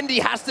Cruyff and Mendy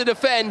has to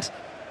defend.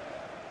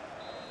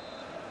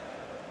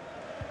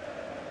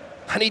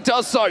 And he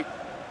does so.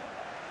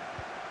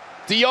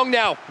 De Jong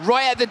now,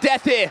 right at the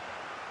death here.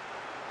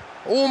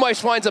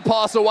 Almost finds a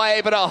pass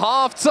away, but at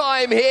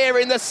half-time here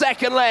in the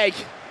second leg.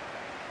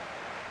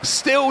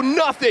 Still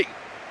nothing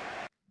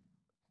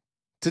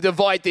to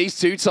divide these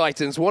two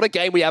Titans. What a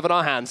game we have in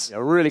our hands.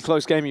 A really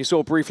close game. You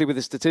saw briefly with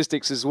the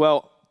statistics as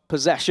well.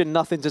 Possession,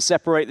 nothing to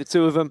separate the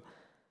two of them.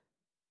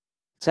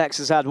 Tekkz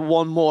has had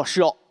one more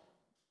shot.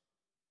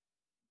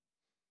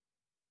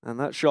 And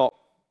that shot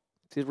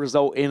did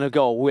result in a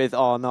goal with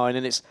R9.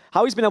 And it's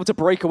how he's been able to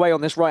break away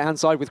on this right-hand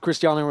side with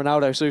Cristiano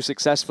Ronaldo so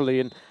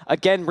successfully. And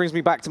again, brings me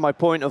back to my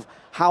point of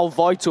how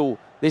vital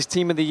this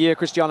Team of the Year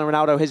Cristiano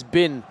Ronaldo has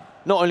been,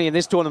 not only in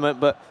this tournament,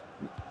 but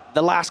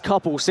the last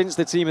couple since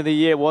the Team of the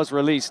Year was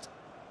released.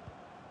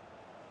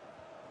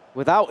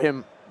 Without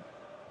him,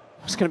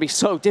 it's going to be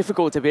so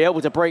difficult to be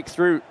able to break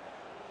through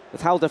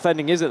with how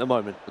defending is at the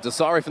moment.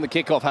 Msdossary from the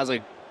kickoff has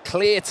a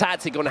clear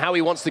tactic on how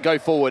he wants to go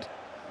forward.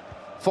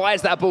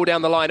 Fires that ball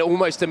down the line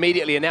almost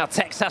immediately, and now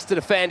Tekkz has to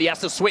defend, he has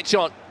to switch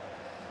on.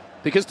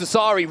 Because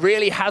Msdossary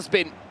really has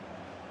been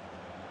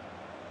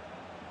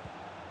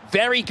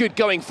very good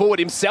going forward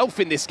himself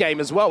in this game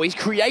as well. He's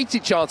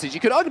created chances. You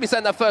could arguably say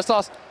in that first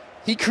half,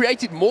 he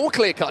created more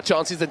clear-cut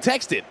chances than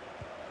Tekkz did.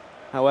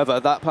 However,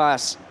 that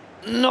pass,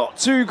 not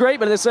too great,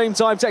 but at the same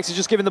time, Tekkz is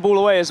just giving the ball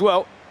away as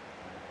well.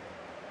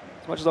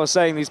 As much as I was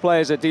saying, these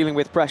players are dealing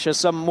with pressure,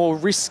 some more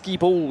risky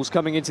balls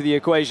coming into the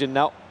equation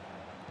now.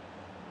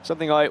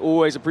 Something I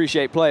always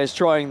appreciate players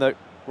trying, though,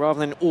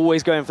 rather than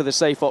always going for the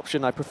safe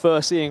option. I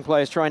prefer seeing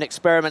players try and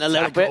experiment a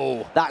little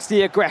bit. That's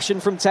the aggression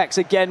from Tekkz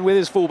again with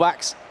his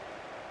fullbacks.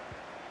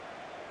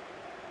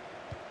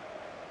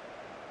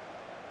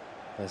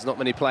 There's not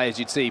many players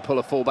you'd see pull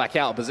a fullback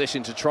out of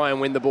position to try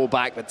and win the ball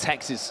back, but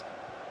Tekkz is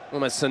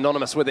almost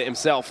synonymous with it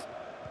himself.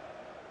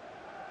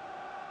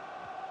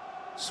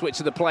 Switch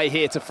of the play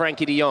here to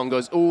Frankie de Jong,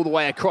 goes all the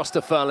way across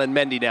to Ferland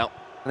Mendy now.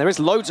 And there is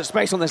loads of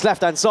space on this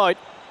left-hand side.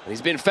 And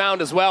he's been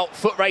found as well.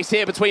 Foot race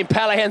here between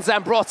Pele and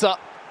Zambrotta.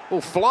 Oh,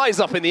 flies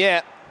up in the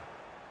air.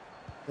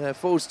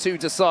 Falls to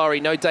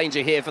Msdossary, no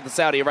danger here for the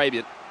Saudi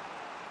Arabian.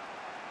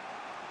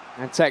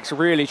 And Tekkz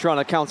really trying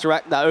to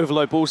counteract that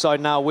overload ball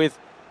side now with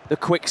the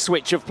quick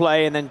switch of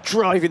play and then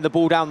driving the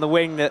ball down the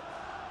wing that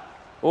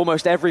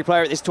almost every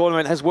player at this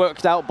tournament has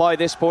worked out by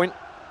this point.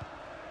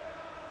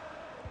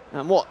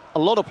 And what a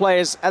lot of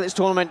players at this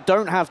tournament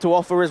don't have to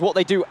offer is what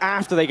they do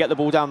after they get the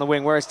ball down the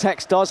wing, whereas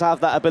Tekkz does have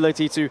that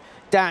ability to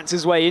dance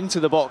his way into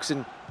the box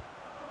and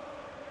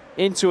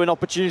into an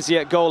opportunity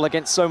at goal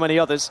against so many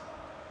others.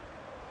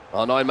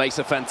 R9 makes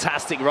a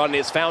fantastic run.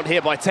 It's found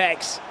here by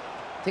Tekkz.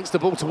 Takes the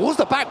ball towards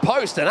the back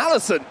post, and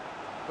Allison,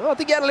 well, I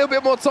think he had a little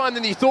bit more time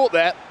than he thought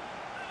there.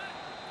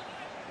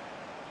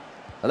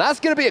 And that's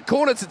going to be a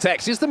corner to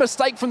Tekkz. Just the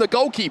mistake from the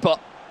goalkeeper.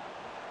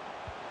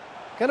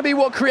 Going to be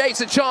what creates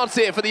a chance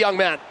here for the young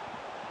man.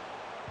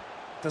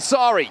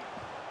 Msdossary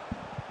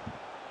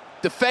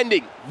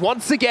defending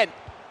once again.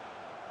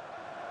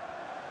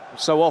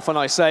 So often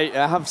I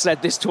have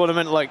said this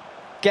tournament, like,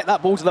 get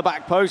that ball to the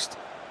back post.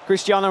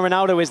 Cristiano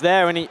Ronaldo is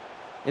there and he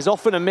is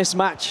often a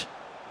mismatch,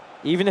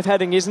 even if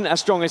heading isn't as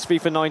strong as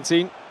FIFA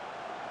 19.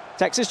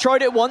 Tekkz has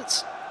tried it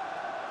once.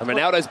 And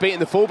Ronaldo's beating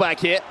the fullback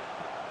here.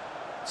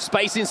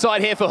 Space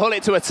inside here for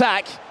Hullet to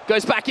attack.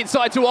 Goes back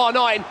inside to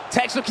R9.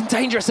 Tekkz looking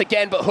dangerous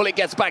again, but Hullet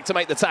gets back to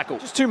make the tackle.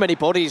 Just too many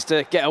bodies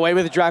to get away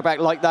with a drag back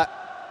like that.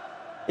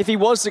 If he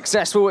was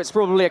successful, it's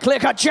probably a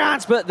clear-cut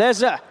chance, but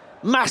there's a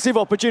massive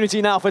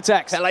opportunity now for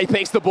Tekkz. Pele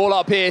picks the ball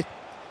up here.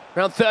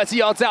 Around 30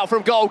 yards out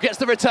from goal. Gets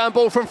the return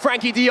ball from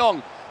Frankie de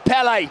Jong.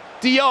 Pele,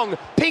 de Jong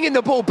pinging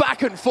the ball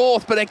back and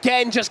forth, but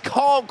again, just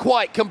can't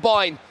quite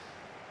combine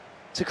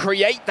to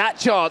create that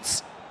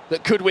chance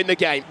that could win the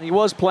game. He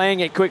was playing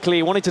it quickly.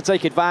 He wanted to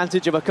take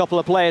advantage of a couple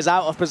of players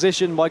out of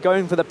position by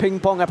going for the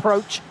ping-pong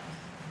approach.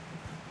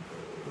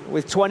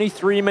 With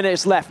 23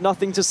 minutes left,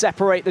 nothing to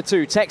separate the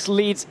two. Tekkz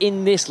leads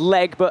in this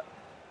leg, but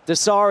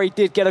Dossary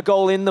did get a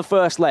goal in the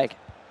first leg.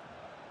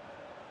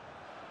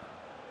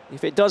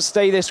 If it does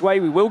stay this way,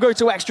 we will go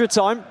to extra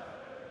time.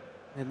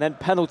 And then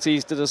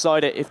penalties to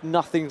decide it if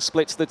nothing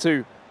splits the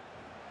two.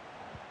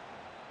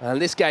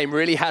 And this game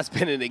really has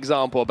been an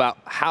example about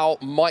how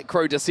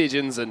micro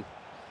decisions and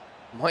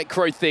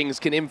micro things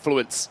can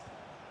influence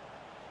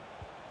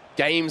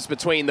games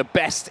between the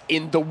best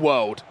in the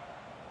world.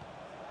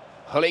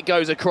 Hullet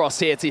goes across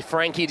here to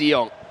Frankie de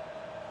Jong.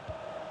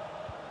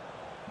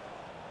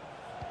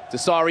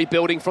 Dossary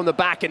building from the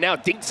back and now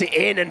dinks it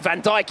in, and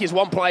Van Dijk is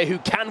one player who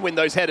can win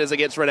those headers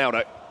against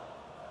Ronaldo.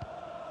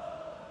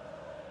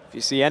 If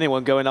you see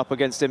anyone going up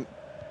against him,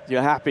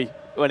 you're happy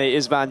when it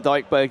is Van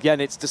Dijk, but again,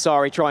 it's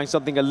Dossary trying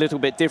something a little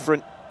bit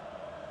different.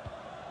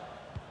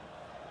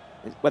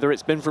 Whether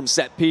it's been from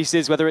set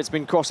pieces, whether it's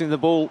been crossing the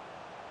ball,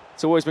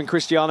 it's always been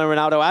Cristiano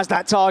Ronaldo as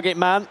that target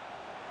man.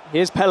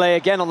 Here's Pele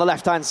again on the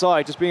left-hand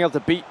side, just being able to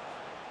beat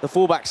the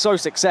fullback so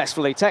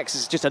successfully. Tekkz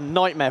is just a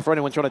nightmare for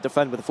anyone trying to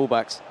defend with the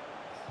fullbacks.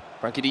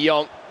 Frankie de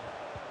Jong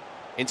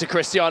into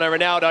Cristiano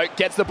Ronaldo,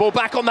 gets the ball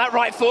back on that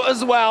right foot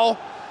as well.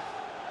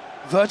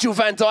 Virgil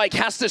van Dijk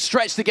has to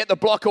stretch to get the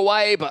block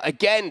away, but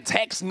again,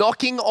 Tekkz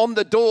knocking on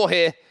the door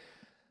here.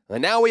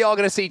 And now we are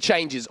going to see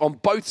changes on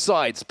both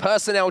sides,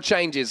 personnel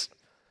changes.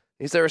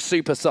 Is there a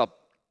super sub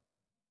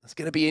that's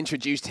going to be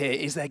introduced here?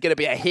 Is there going to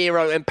be a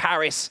hero in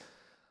Paris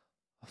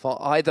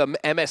for either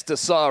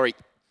MsDossary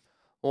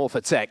or for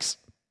Tekkz?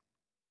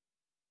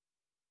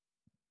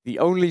 The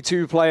only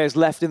two players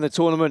left in the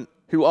tournament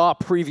who are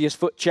previous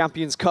FUT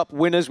Champions Cup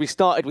winners. We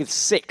started with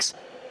 6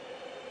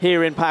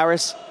 here in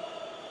Paris,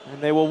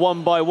 and they were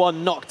one by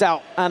one knocked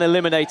out and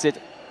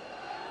eliminated.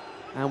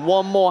 And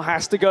one more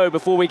has to go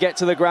before we get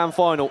to the grand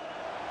final.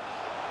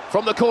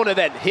 From the corner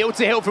then, heel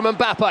to heel from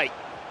Mbappe.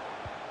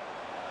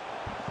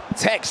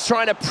 Tekkz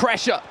trying to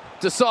pressure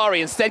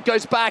Dossary, instead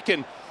goes back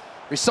and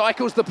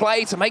recycles the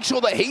play to make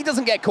sure that he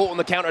doesn't get caught on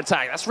the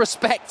counter-attack. That's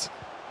respect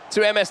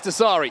to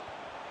MsDossary.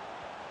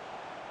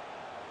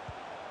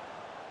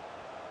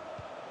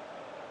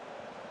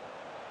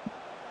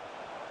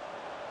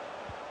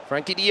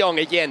 Frankie de Jong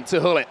again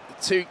to Hullet.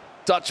 Two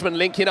Dutchmen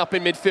linking up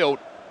in midfield.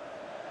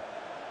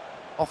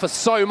 Offers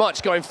so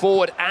much going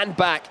forward and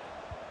back.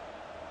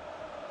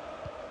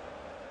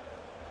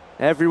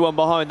 Everyone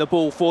behind the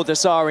ball for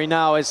Dossary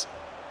now as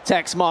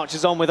Tekkz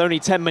marches on with only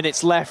 10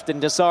 minutes left,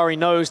 and Dossary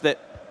knows that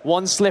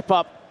one slip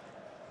up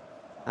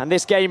and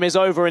this game is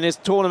over, and his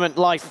tournament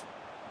life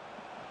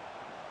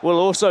will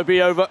also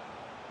be over.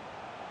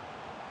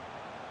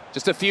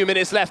 Just a few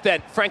minutes left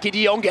then. Frankie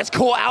de Jong gets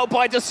caught out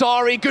by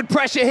Dossary. Good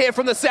pressure here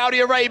from the Saudi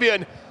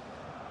Arabian.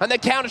 And the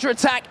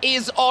counter-attack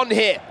is on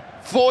here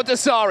for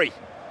Dossary.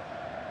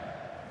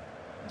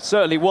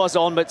 Certainly was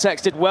on, but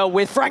Tekkz did well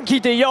with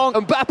Frankie de Jong.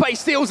 Mbappe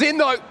steals in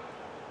though.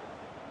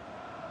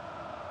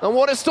 And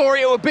what a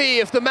story it would be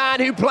if the man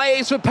who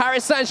plays for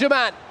Paris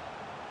Saint-Germain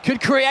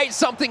could create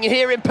something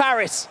here in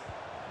Paris.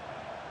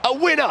 A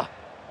winner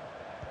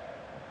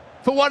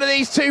for one of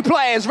these two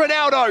players,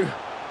 Ronaldo.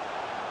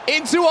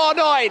 Into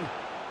R9,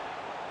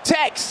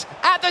 Tekkz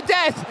at the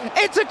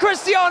death, into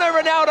Cristiano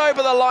Ronaldo,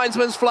 but the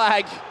linesman's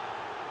flag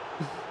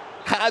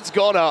has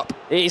gone up.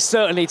 It is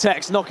certainly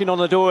Tekkz knocking on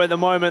the door at the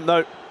moment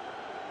though.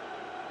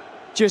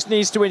 Just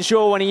needs to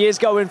ensure when he is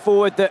going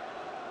forward that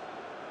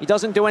he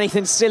doesn't do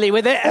anything silly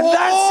with it, and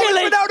that's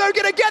silly! Is Ronaldo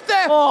gonna get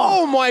there?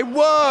 Oh my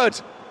word!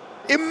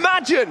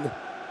 Imagine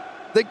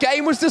the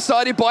game was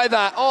decided by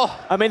that. Oh,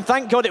 I mean,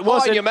 thank God it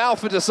wasn't. Oh, your mouth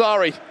for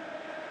Dossary.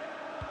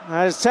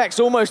 As Tekkz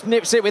almost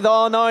nips it with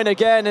R9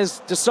 again,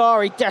 as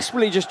Dossary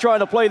desperately just trying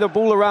to play the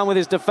ball around with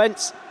his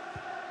defence.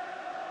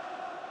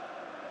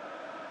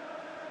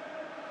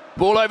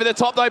 Ball over the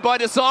top though by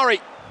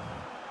Dossary.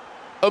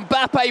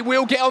 Mbappe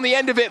will get on the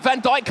end of it.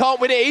 Van Dijk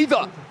can't win it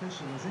either.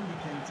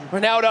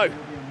 Ronaldo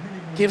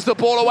gives the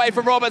ball away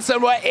from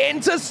Robertson. We're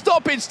into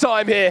stoppage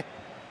time here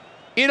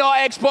in our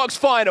Xbox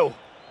final.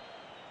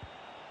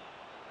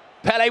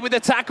 Pele with the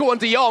tackle on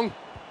de Jong.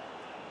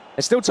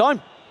 There's still time.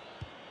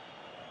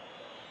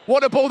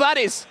 What a ball that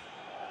is.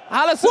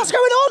 Alisson. What's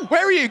going on?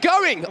 Where are you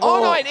going?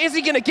 Oh, R9, is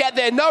he going to get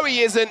there? No,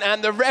 he isn't.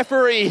 And the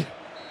referee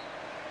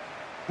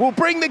will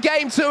bring the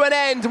game to an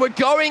end. We're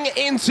going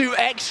into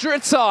extra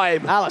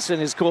time. Alisson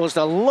has caused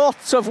a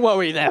lot of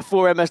worry there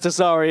for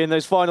MsDossary in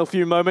those final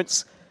few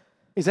moments.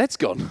 His head's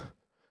gone.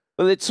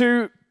 But the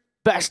two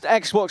best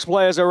Xbox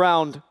players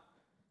around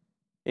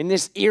in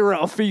this era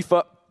of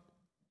FIFA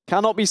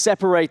cannot be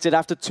separated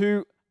after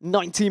two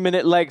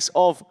 90-minute legs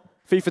of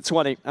FIFA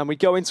 20. And we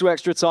go into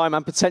extra time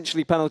and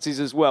potentially penalties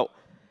as well.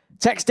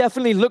 Tekkz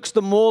definitely looks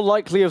the more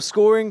likely of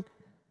scoring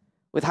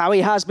with how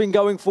he has been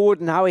going forward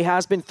and how he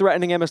has been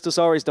threatening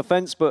MsDossary's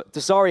defense, but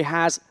Dossary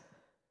has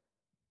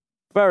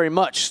very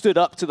much stood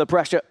up to the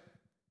pressure.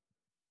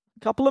 A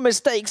couple of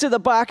mistakes at the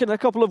back and a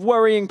couple of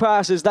worrying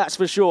passes, that's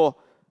for sure.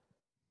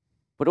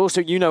 But also,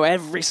 you know,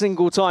 every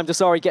single time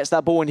Dossary gets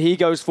that ball and he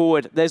goes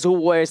forward, there's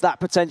always that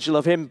potential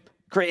of him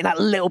creating that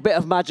little bit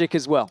of magic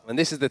as well. And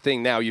this is the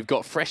thing now, you've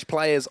got fresh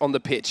players on the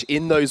pitch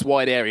in those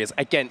wide areas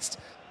against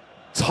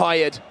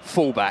tired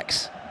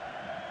fullbacks.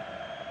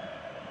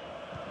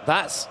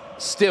 That's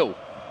still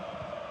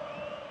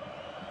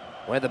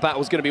where the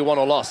battle's going to be won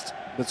or lost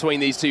between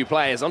these two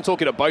players. I'm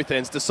talking at both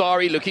ends.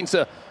 Dossary looking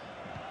to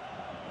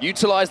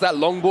utilize that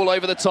long ball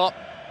over the top.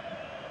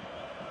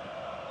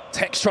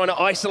 Tekkz trying to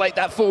isolate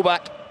that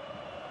fullback.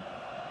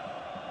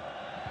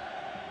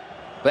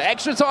 But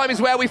extra time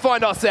is where we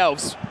find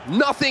ourselves.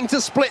 Nothing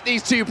to split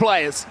these two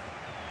players.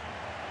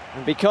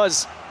 And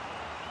because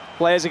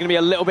players are going to be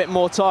a little bit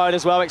more tired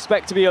as well,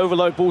 expect to be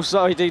overload ball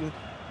siding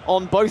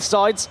on both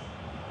sides.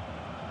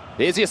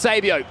 Here's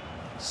Eusebio.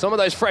 Some of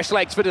those fresh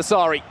legs for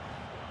Dossary.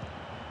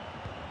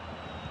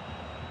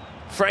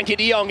 Frankie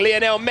de Jong,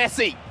 Lionel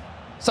Messi.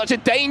 Such a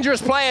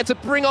dangerous player to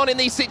bring on in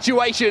these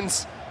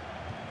situations.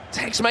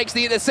 Tekkz makes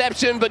the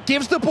interception, but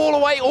gives the ball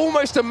away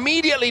almost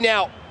immediately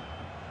now,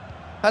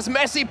 as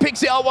Messi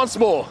picks it up once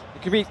more.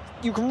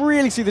 You can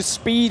really see the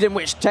speed in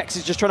which Tekkz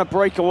is just trying to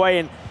break away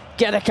and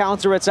get a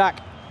counter-attack.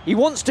 He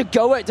wants to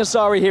go at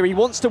Dossary here. He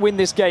wants to win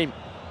this game.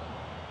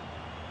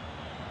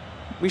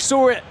 We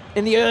saw it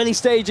in the early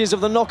stages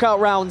of the knockout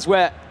rounds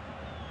where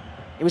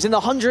it was in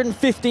the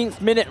 115th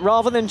minute,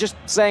 rather than just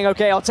saying,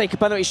 okay, I'll take a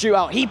penalty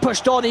shootout. He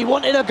pushed on, he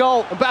wanted a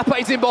goal.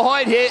 Mbappe's in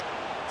behind here.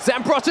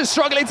 Zambrotta's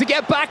struggling to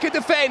get back and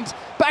defend.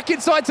 Back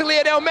inside to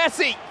Lionel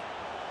Messi.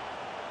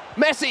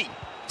 Messi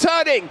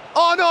turning,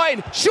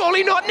 R9,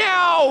 surely not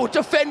now!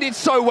 Defended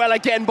so well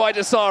again by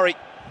Dossary.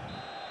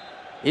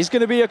 It's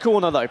going to be a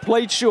corner though,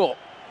 played short.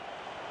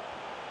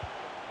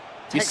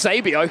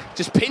 Eusebio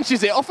just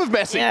pinches it off of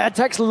Messi. Yeah,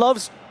 Tekkz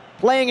loves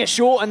playing it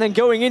short and then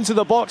going into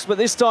the box, but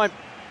this time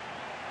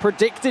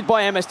predicted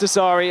by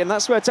MsDossary, and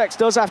that's where Tekkz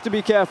does have to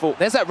be careful.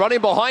 There's that running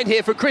behind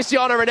here for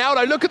Cristiano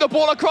Ronaldo. Look at the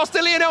ball across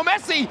to Lionel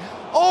Messi.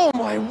 Oh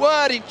my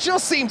word, it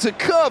just seemed to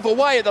curve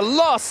away at the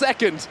last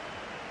second.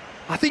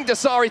 I think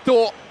Dossary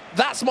thought,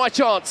 that's my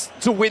chance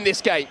to win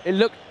this game. It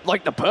looked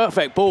like the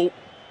perfect ball.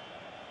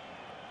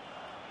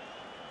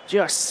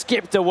 Just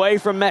skipped away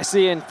from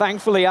Messi, and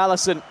thankfully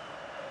Alisson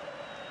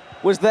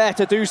was there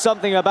to do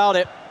something about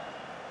it.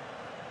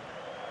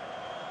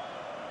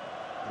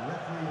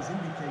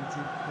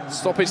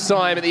 Stoppage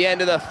time at the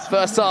end of the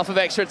first half of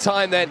extra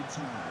time then.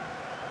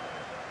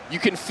 You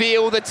can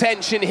feel the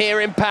tension here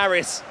in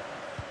Paris.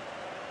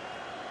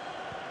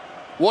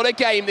 What a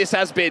game this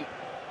has been.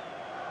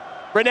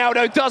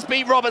 Ronaldo does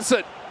beat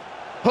Robertson.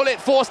 Hullet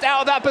forced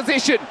out of that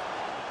position.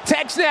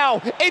 Tekkz now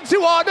into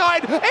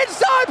R9,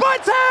 inside by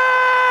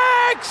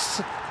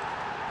Tekkz!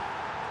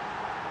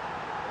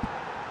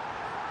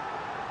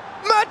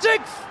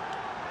 Magic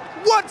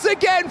once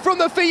again from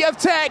the feet of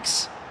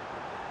Tekkz.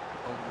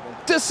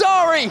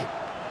 Dossary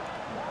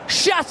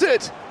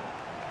shattered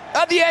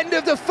at the end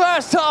of the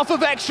first half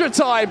of extra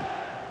time.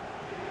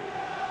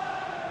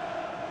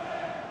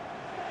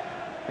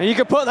 And you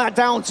can put that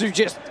down to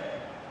just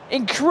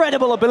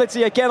incredible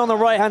ability again on the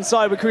right-hand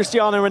side with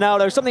Cristiano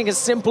Ronaldo. Something as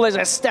simple as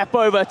a step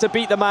over to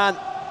beat the man.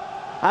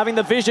 Having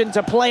the vision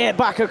to play it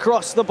back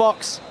across the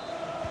box.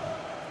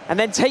 And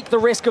then take the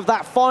risk of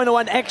that final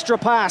and extra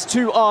pass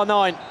to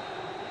R9.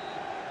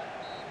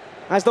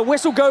 As the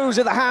whistle goes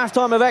at the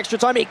halftime of extra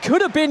time, it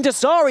could have been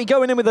Dossary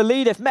going in with the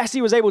lead if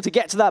Messi was able to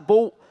get to that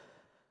ball.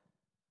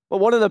 But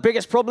one of the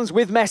biggest problems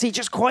with Messi,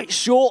 just quite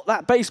short,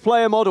 that base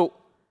player model.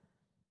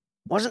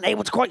 Wasn't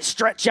able to quite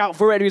stretch out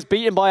for it. He was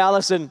beaten by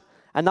Alisson.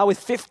 And now with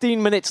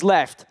 15 minutes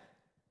left,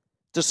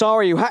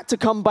 Dossary, who had to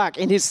come back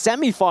in his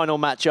semi-final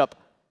matchup,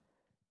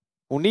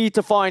 will need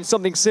to find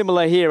something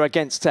similar here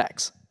against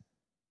Tekkz.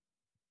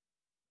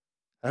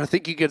 And I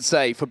think you could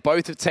say for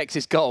both of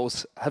Tekkz's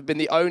goals have been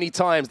the only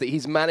times that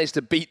he's managed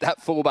to beat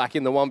that fullback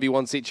in the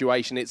 1v1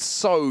 situation. It's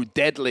so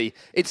deadly.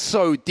 It's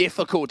so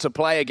difficult to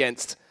play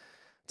against.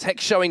 Tekkz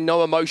showing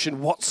no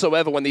emotion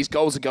whatsoever when these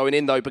goals are going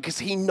in, though, because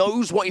he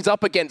knows what he's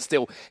up against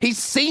still. He's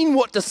seen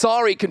what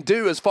Dossary can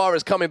do as far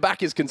as coming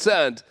back is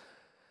concerned.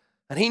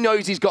 And he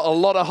knows he's got a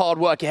lot of hard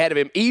work ahead of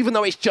him, even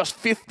though it's just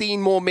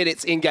 15 more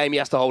minutes in-game he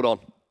has to hold on.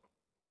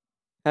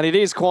 And it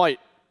is quite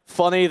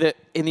funny that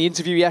in the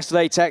interview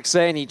yesterday, Tekkz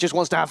saying he just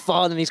wants to have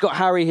fun and he's got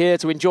Harry here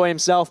to enjoy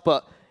himself,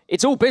 but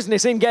it's all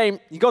business in-game.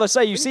 You got to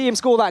say, you see him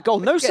score that goal.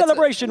 No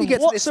celebration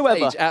whatsoever.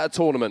 To this stage at a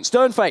tournament.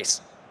 Stern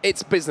face.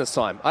 It's business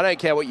time. I don't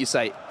care what you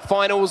say.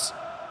 Finals,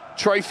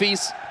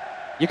 trophies,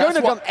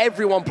 That's what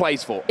everyone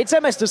plays for. It's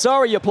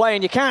MsDossary you're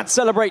playing. You can't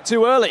celebrate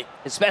too early.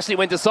 Especially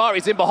when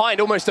Dossary's in behind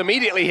almost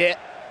immediately here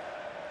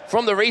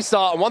from the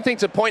restart. And one thing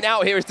to point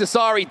out here is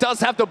Dossary does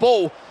have the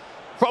ball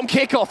from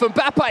kickoff. And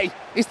Mbappe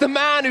is the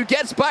man who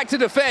gets back to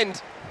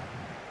defend.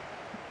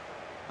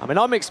 I mean,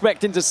 I'm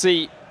expecting to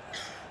see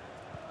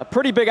a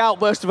pretty big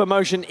outburst of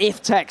emotion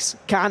if Tekkz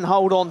can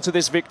hold on to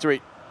this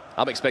victory.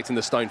 I'm expecting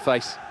the stone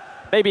face.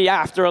 Maybe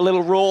after a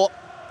little roar,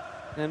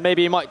 and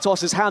maybe he might toss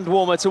his hand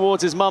warmer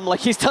towards his mum like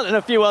he's done in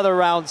a few other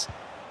rounds.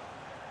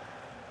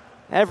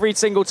 Every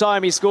single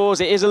time he scores,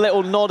 it is a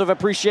little nod of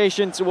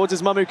appreciation towards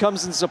his mum who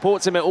comes and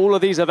supports him at all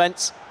of these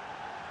events.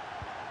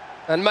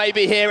 And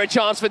maybe here a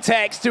chance for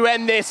Tekkz to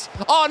end this.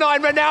 R9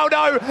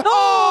 Ronaldo! No!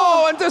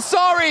 Oh, and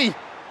Dossary!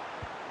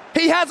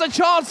 He has a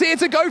chance here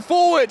to go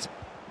forward.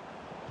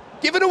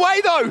 Given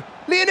away though.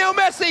 Lionel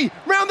Messi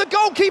round the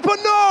goalkeeper,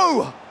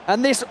 no!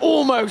 And this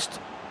almost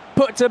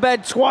put to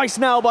bed twice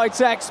now by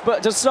Tekkz,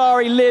 but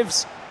Dossary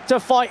lives to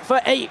fight for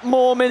 8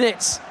 more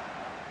minutes.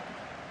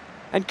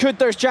 And could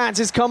those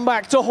chances come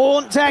back to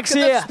haunt Tekkz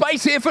here?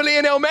 Space here for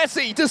Lionel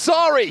Messi.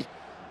 Dossary,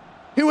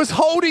 who was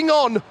holding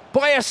on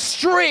by a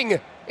string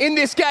in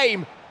this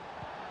game,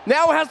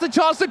 now has the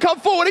chance to come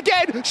forward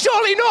again.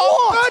 Surely not.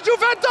 What? Virgil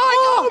van Dijk.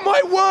 Oh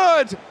my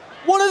word.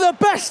 One of the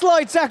best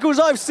slide tackles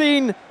I've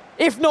seen,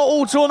 if not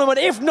all tournament,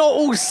 if not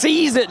all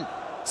season.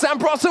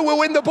 Sambrotta will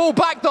win the ball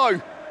back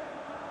though.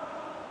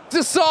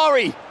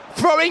 Dossary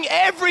throwing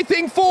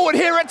everything forward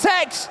here at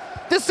Tekkz.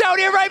 The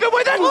Saudi Arabia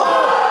with a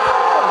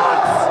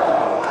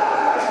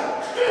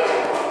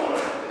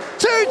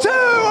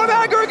 2-2 on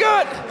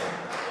aggregate.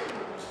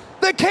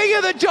 The king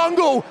of the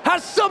jungle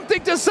has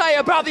something to say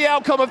about the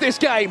outcome of this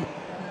game.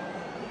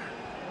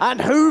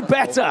 And who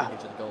better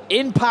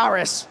in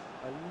Paris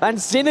than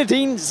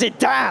Zinedine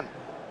Zidane?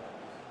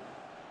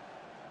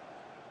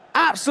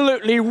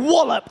 Absolutely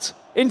walloped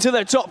into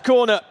the top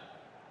corner.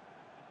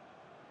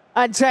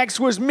 And Tekkz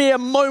was mere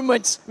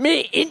moments,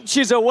 mere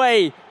inches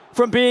away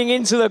from being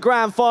into the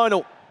grand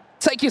final.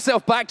 Take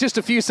yourself back just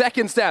a few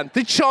seconds, Dan.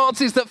 The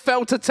chances that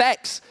fell to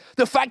Tekkz.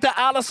 The fact that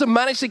Alisson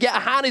managed to get a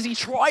hand as he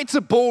tried to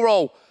ball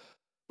roll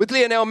with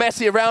Lionel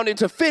Messi around him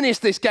to finish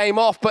this game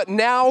off. But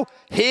now,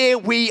 here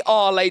we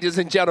are, ladies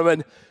and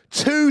gentlemen.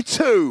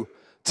 2-2,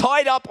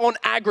 tied up on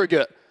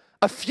aggregate.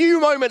 A few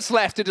moments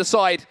left to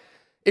decide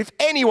if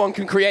anyone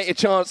can create a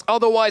chance.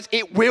 Otherwise,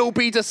 it will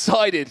be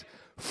decided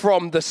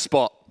from the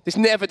spot. This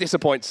never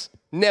disappoints.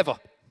 Never.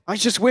 I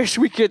just wish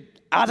we could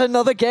add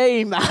another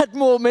game, add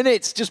more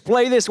minutes, just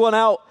play this one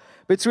out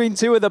between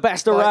two of the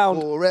best around.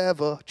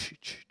 Forever.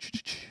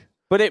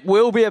 But it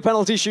will be a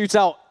penalty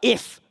shootout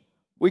if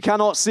we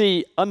cannot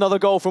see another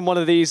goal from one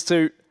of these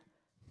two.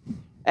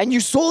 And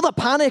you saw the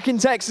panic in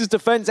Tekkz's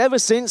defense ever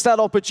since that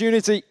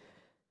opportunity,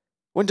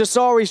 when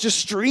Dossary's just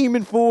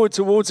streaming forward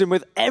towards him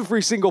with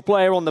every single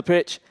player on the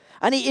pitch.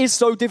 And it is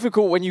so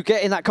difficult when you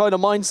get in that kind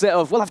of mindset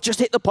of, well, I've just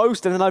hit the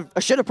post and then I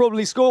should have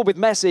probably scored with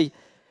Messi.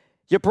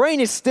 Your brain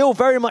is still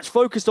very much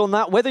focused on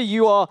that. Whether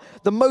you are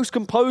the most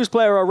composed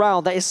player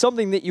around, that is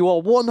something that you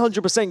are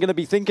 100% going to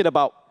be thinking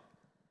about.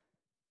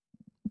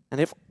 And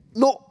if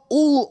not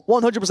all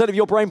 100% of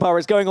your brain power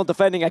is going on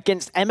defending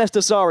against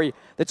MsDossary,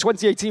 the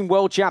 2018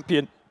 world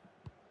champion,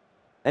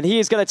 then he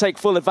is going to take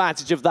full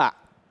advantage of that.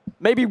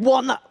 Maybe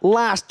one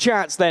last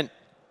chance then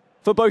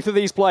for both of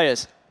these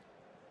players.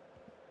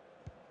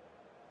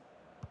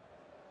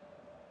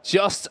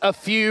 Just a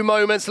few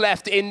moments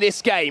left in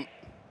this game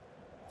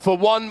for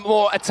one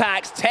more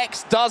attack.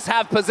 Tekkz does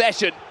have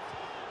possession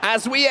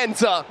as we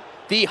enter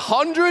the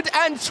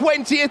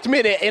 120th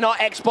minute in our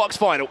Xbox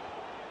final.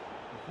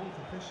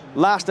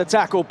 Last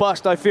attack or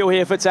bust, I feel,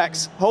 here for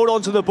Tekkz. Hold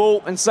on to the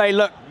ball and say,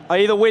 look, I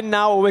either win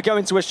now or we're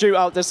going to a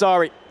shootout.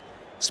 Dossary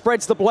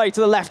spreads the play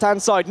to the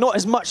left-hand side. Not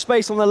as much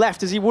space on the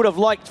left as he would have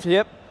liked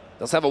here.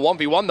 Does have a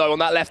 1v1 though on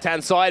that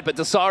left-hand side, but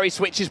Dossary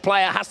switches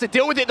player, has to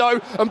deal with it though.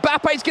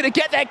 Mbappe's going to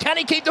get there. Can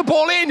he keep the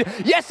ball in?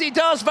 Yes, he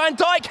does. Van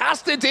Dijk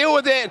has to deal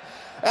with it.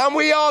 And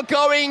we are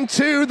going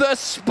to the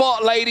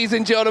spot, ladies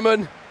and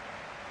gentlemen.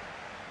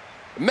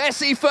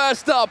 Messi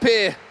first up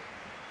here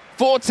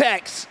for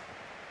Tekkz.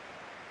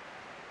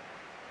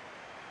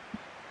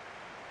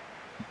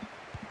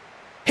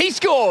 He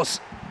scores.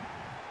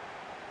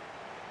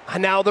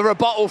 And now the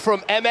rebuttal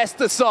from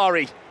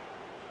MsDossary.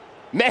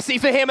 Messi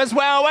for him as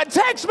well, and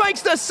Tekkz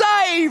makes the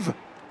save!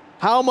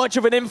 How much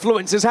of an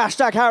influence is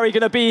 #Harry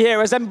going to be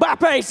here as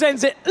Mbappe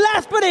sends it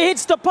left, but it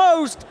hits the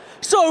post.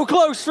 So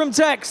close from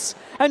Tekkz.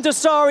 And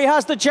Dossary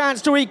has the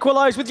chance to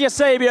equalise with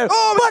Eusebio.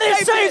 Oh, but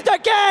it's saved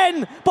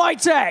again by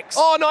Tekkz.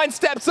 R9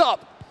 steps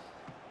up.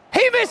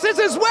 He misses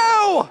as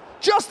well.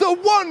 Just the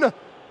one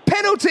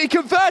penalty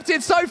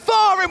converted so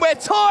far, and we're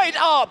tied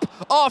up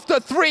after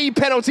 3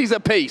 penalties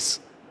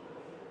apiece.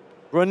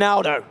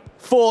 Ronaldo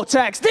for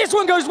Tekkz. This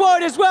one goes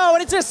wide as well,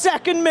 and it's a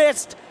second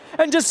missed.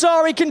 And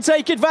Dossary can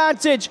take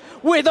advantage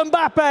with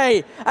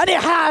Mbappe, and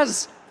it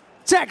has.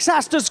 Tekkz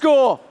has to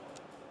score.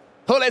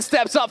 Hullet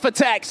steps up for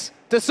Tekkz.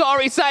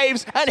 Dossary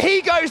saves, and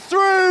he goes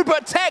through,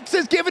 but Tekkz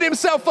has given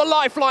himself a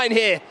lifeline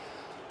here.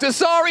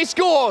 Dossary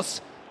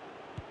scores,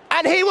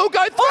 and he will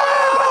go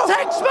through, but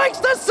Tekkz makes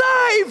the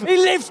save! He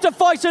lives to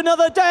fight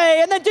another day,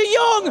 and then De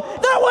Jong,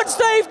 that one's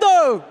saved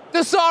though!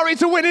 Dossary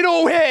to win it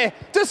all here.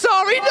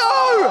 Dossary,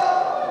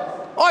 no!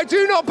 I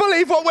do not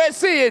believe what we're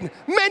seeing.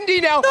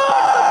 Mendy now,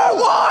 no!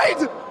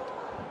 Wide!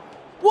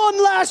 One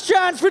last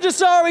chance for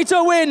Dossary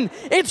to win.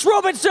 It's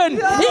Robertson.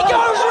 No! He goes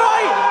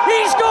right.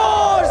 He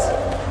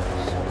scores.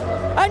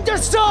 And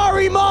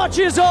Dossary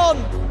marches on.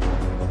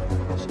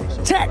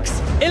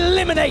 Tekkz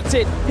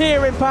eliminated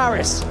here in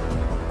Paris.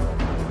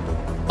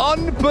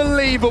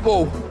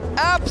 Unbelievable.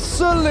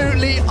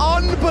 Absolutely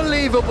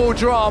unbelievable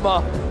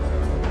drama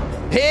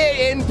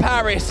here in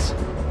Paris.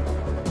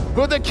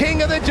 But the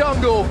king of the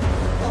jungle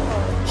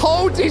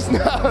holds his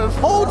nerve.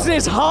 Holds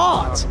his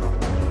heart.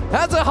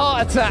 Has a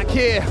heart attack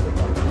here,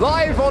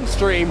 live on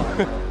stream.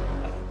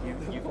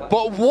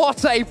 But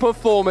what a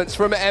performance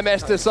from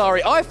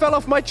MsDossary. I fell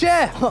off my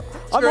chair.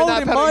 I'm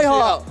holding my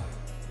heart.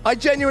 I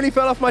genuinely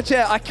fell off my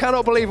chair. I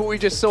cannot believe what we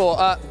just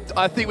saw.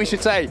 I think we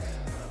should say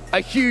a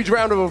huge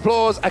round of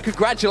applause and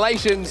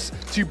congratulations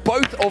to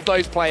both of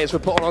those players for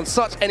putting on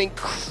such an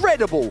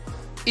incredible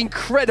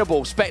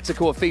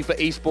spectacle of FIFA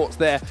esports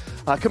there.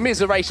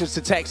 Commiserations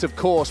to Tekkz, of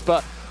course,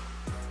 but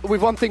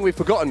with one thing we've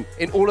forgotten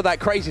in all of that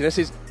craziness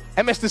is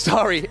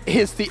MsDossary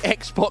is the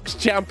Xbox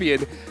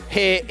champion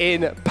here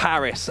in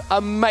Paris.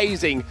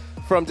 Amazing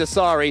from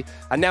Dossary,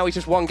 and now he's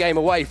just one game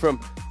away from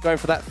going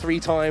for that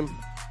 3-time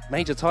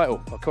major title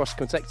across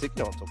consecutive.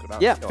 You know what I'm talking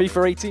about. Yeah,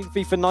 FIFA 18,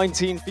 FIFA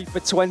 19,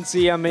 FIFA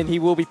 20. I mean, he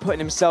will be putting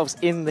himself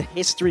in the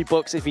history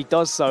books if he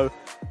does so.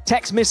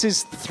 Tekkz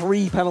misses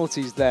 3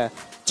 penalties there.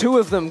 2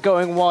 of them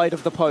going wide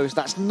of the post.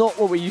 That's not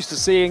what we're used to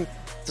seeing.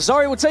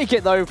 Dossary will take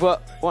it though,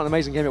 but what an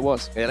amazing game it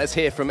was. Yeah, let's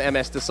hear from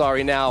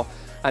MsDossary now.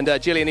 And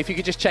Gillian, if you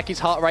could just check his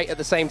heart rate at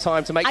the same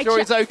time to make sure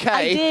he's okay.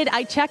 I did.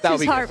 I checked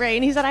his heart rate,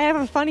 and he said, I have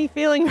a funny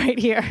feeling right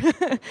here.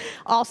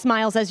 All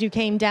smiles as you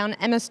came down.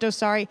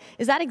 MsDossary,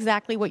 is that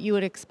exactly what you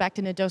would expect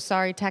in a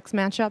Dossary-Tekkz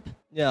matchup?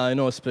 Yeah, I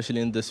know, especially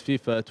in this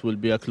FIFA, it will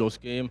be a close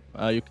game.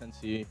 You can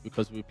see,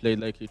 because we played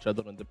like each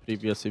other in the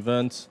previous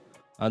events.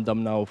 And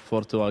I'm now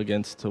 4-2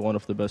 against one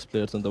of the best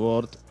players in the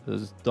world,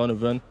 is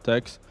Donovan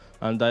Tekkz.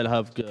 And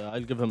I'll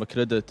give him a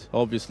credit,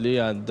 obviously.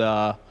 And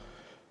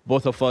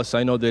both of us,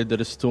 I know that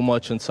there is too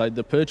much inside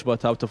the pitch,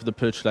 but out of the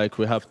pitch, like,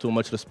 we have too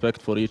much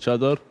respect for each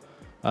other,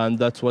 and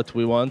that's what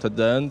we want at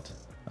the end.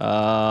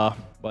 But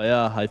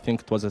yeah, I think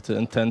it was an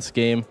intense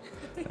game.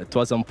 It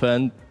was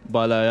unplanned,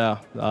 but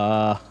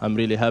yeah, I'm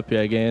really happy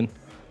again,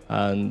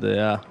 and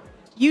yeah.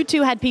 You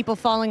two had people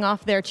falling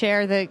off their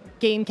chair, the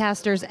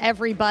gamecasters,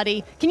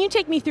 everybody. Can you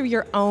take me through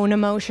your own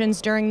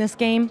emotions during this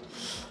game?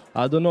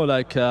 I don't know,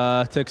 like,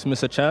 Tekkz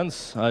missed a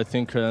chance, I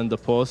think, in the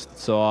post,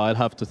 so I'll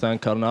have to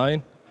thank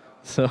R9.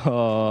 So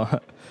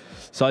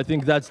I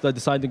think that's the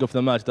deciding of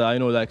the match, that I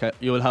know, like,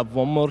 you will have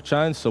one more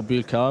chance, so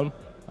be calm.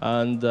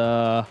 And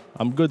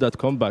I'm good at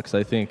comebacks,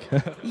 I think.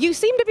 You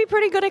seem to be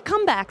pretty good at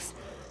comebacks.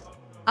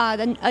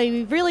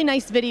 A really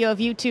nice video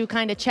of you two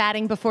kind of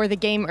chatting before the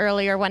game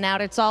earlier went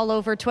out. It's all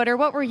over Twitter.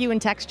 What were you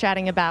and Tekkz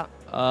chatting about?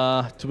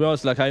 To be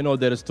honest, like, I know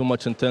there is too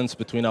much intense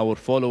between our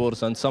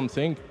followers and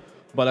something.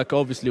 But like,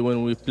 obviously,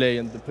 when we play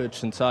in the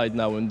pitch inside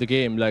now in the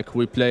game, like,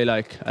 we play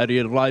like a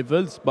real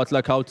rivals. But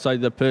like,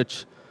 outside the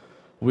pitch,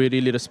 we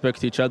really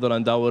respect each other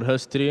and our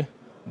history.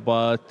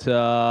 But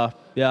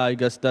yeah, I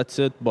guess that's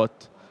it.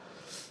 But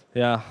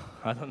yeah,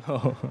 I don't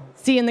know.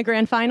 See you in the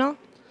grand final?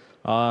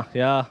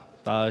 Yeah,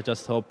 I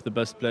just hope the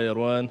best player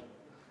win.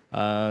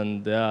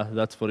 And yeah,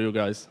 that's for you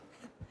guys.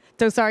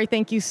 Dossary,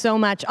 thank you so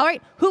much. All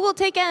right, who will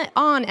take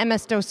on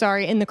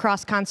MsDossary in the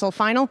cross-console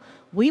final?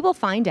 We will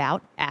find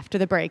out after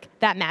the break.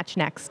 That match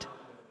next.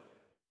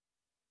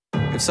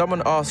 If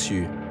someone asks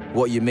you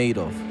what you're made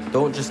of,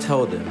 don't just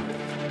tell them,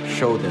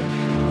 show them.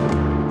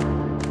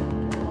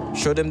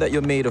 Show them that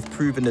you're made of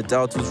proving the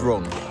doubters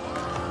wrong.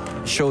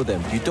 Show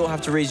them you don't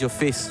have to raise your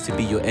fists to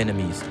beat your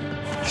enemies.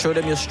 Show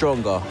them you're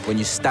stronger when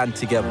you stand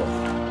together.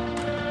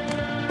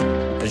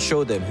 And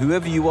show them,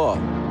 whoever you are,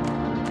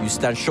 you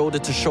stand shoulder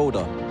to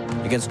shoulder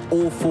against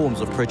all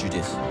forms of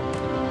prejudice.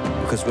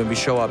 Because when we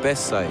show our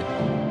best side,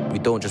 we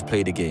don't just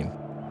play the game,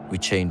 we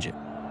change it.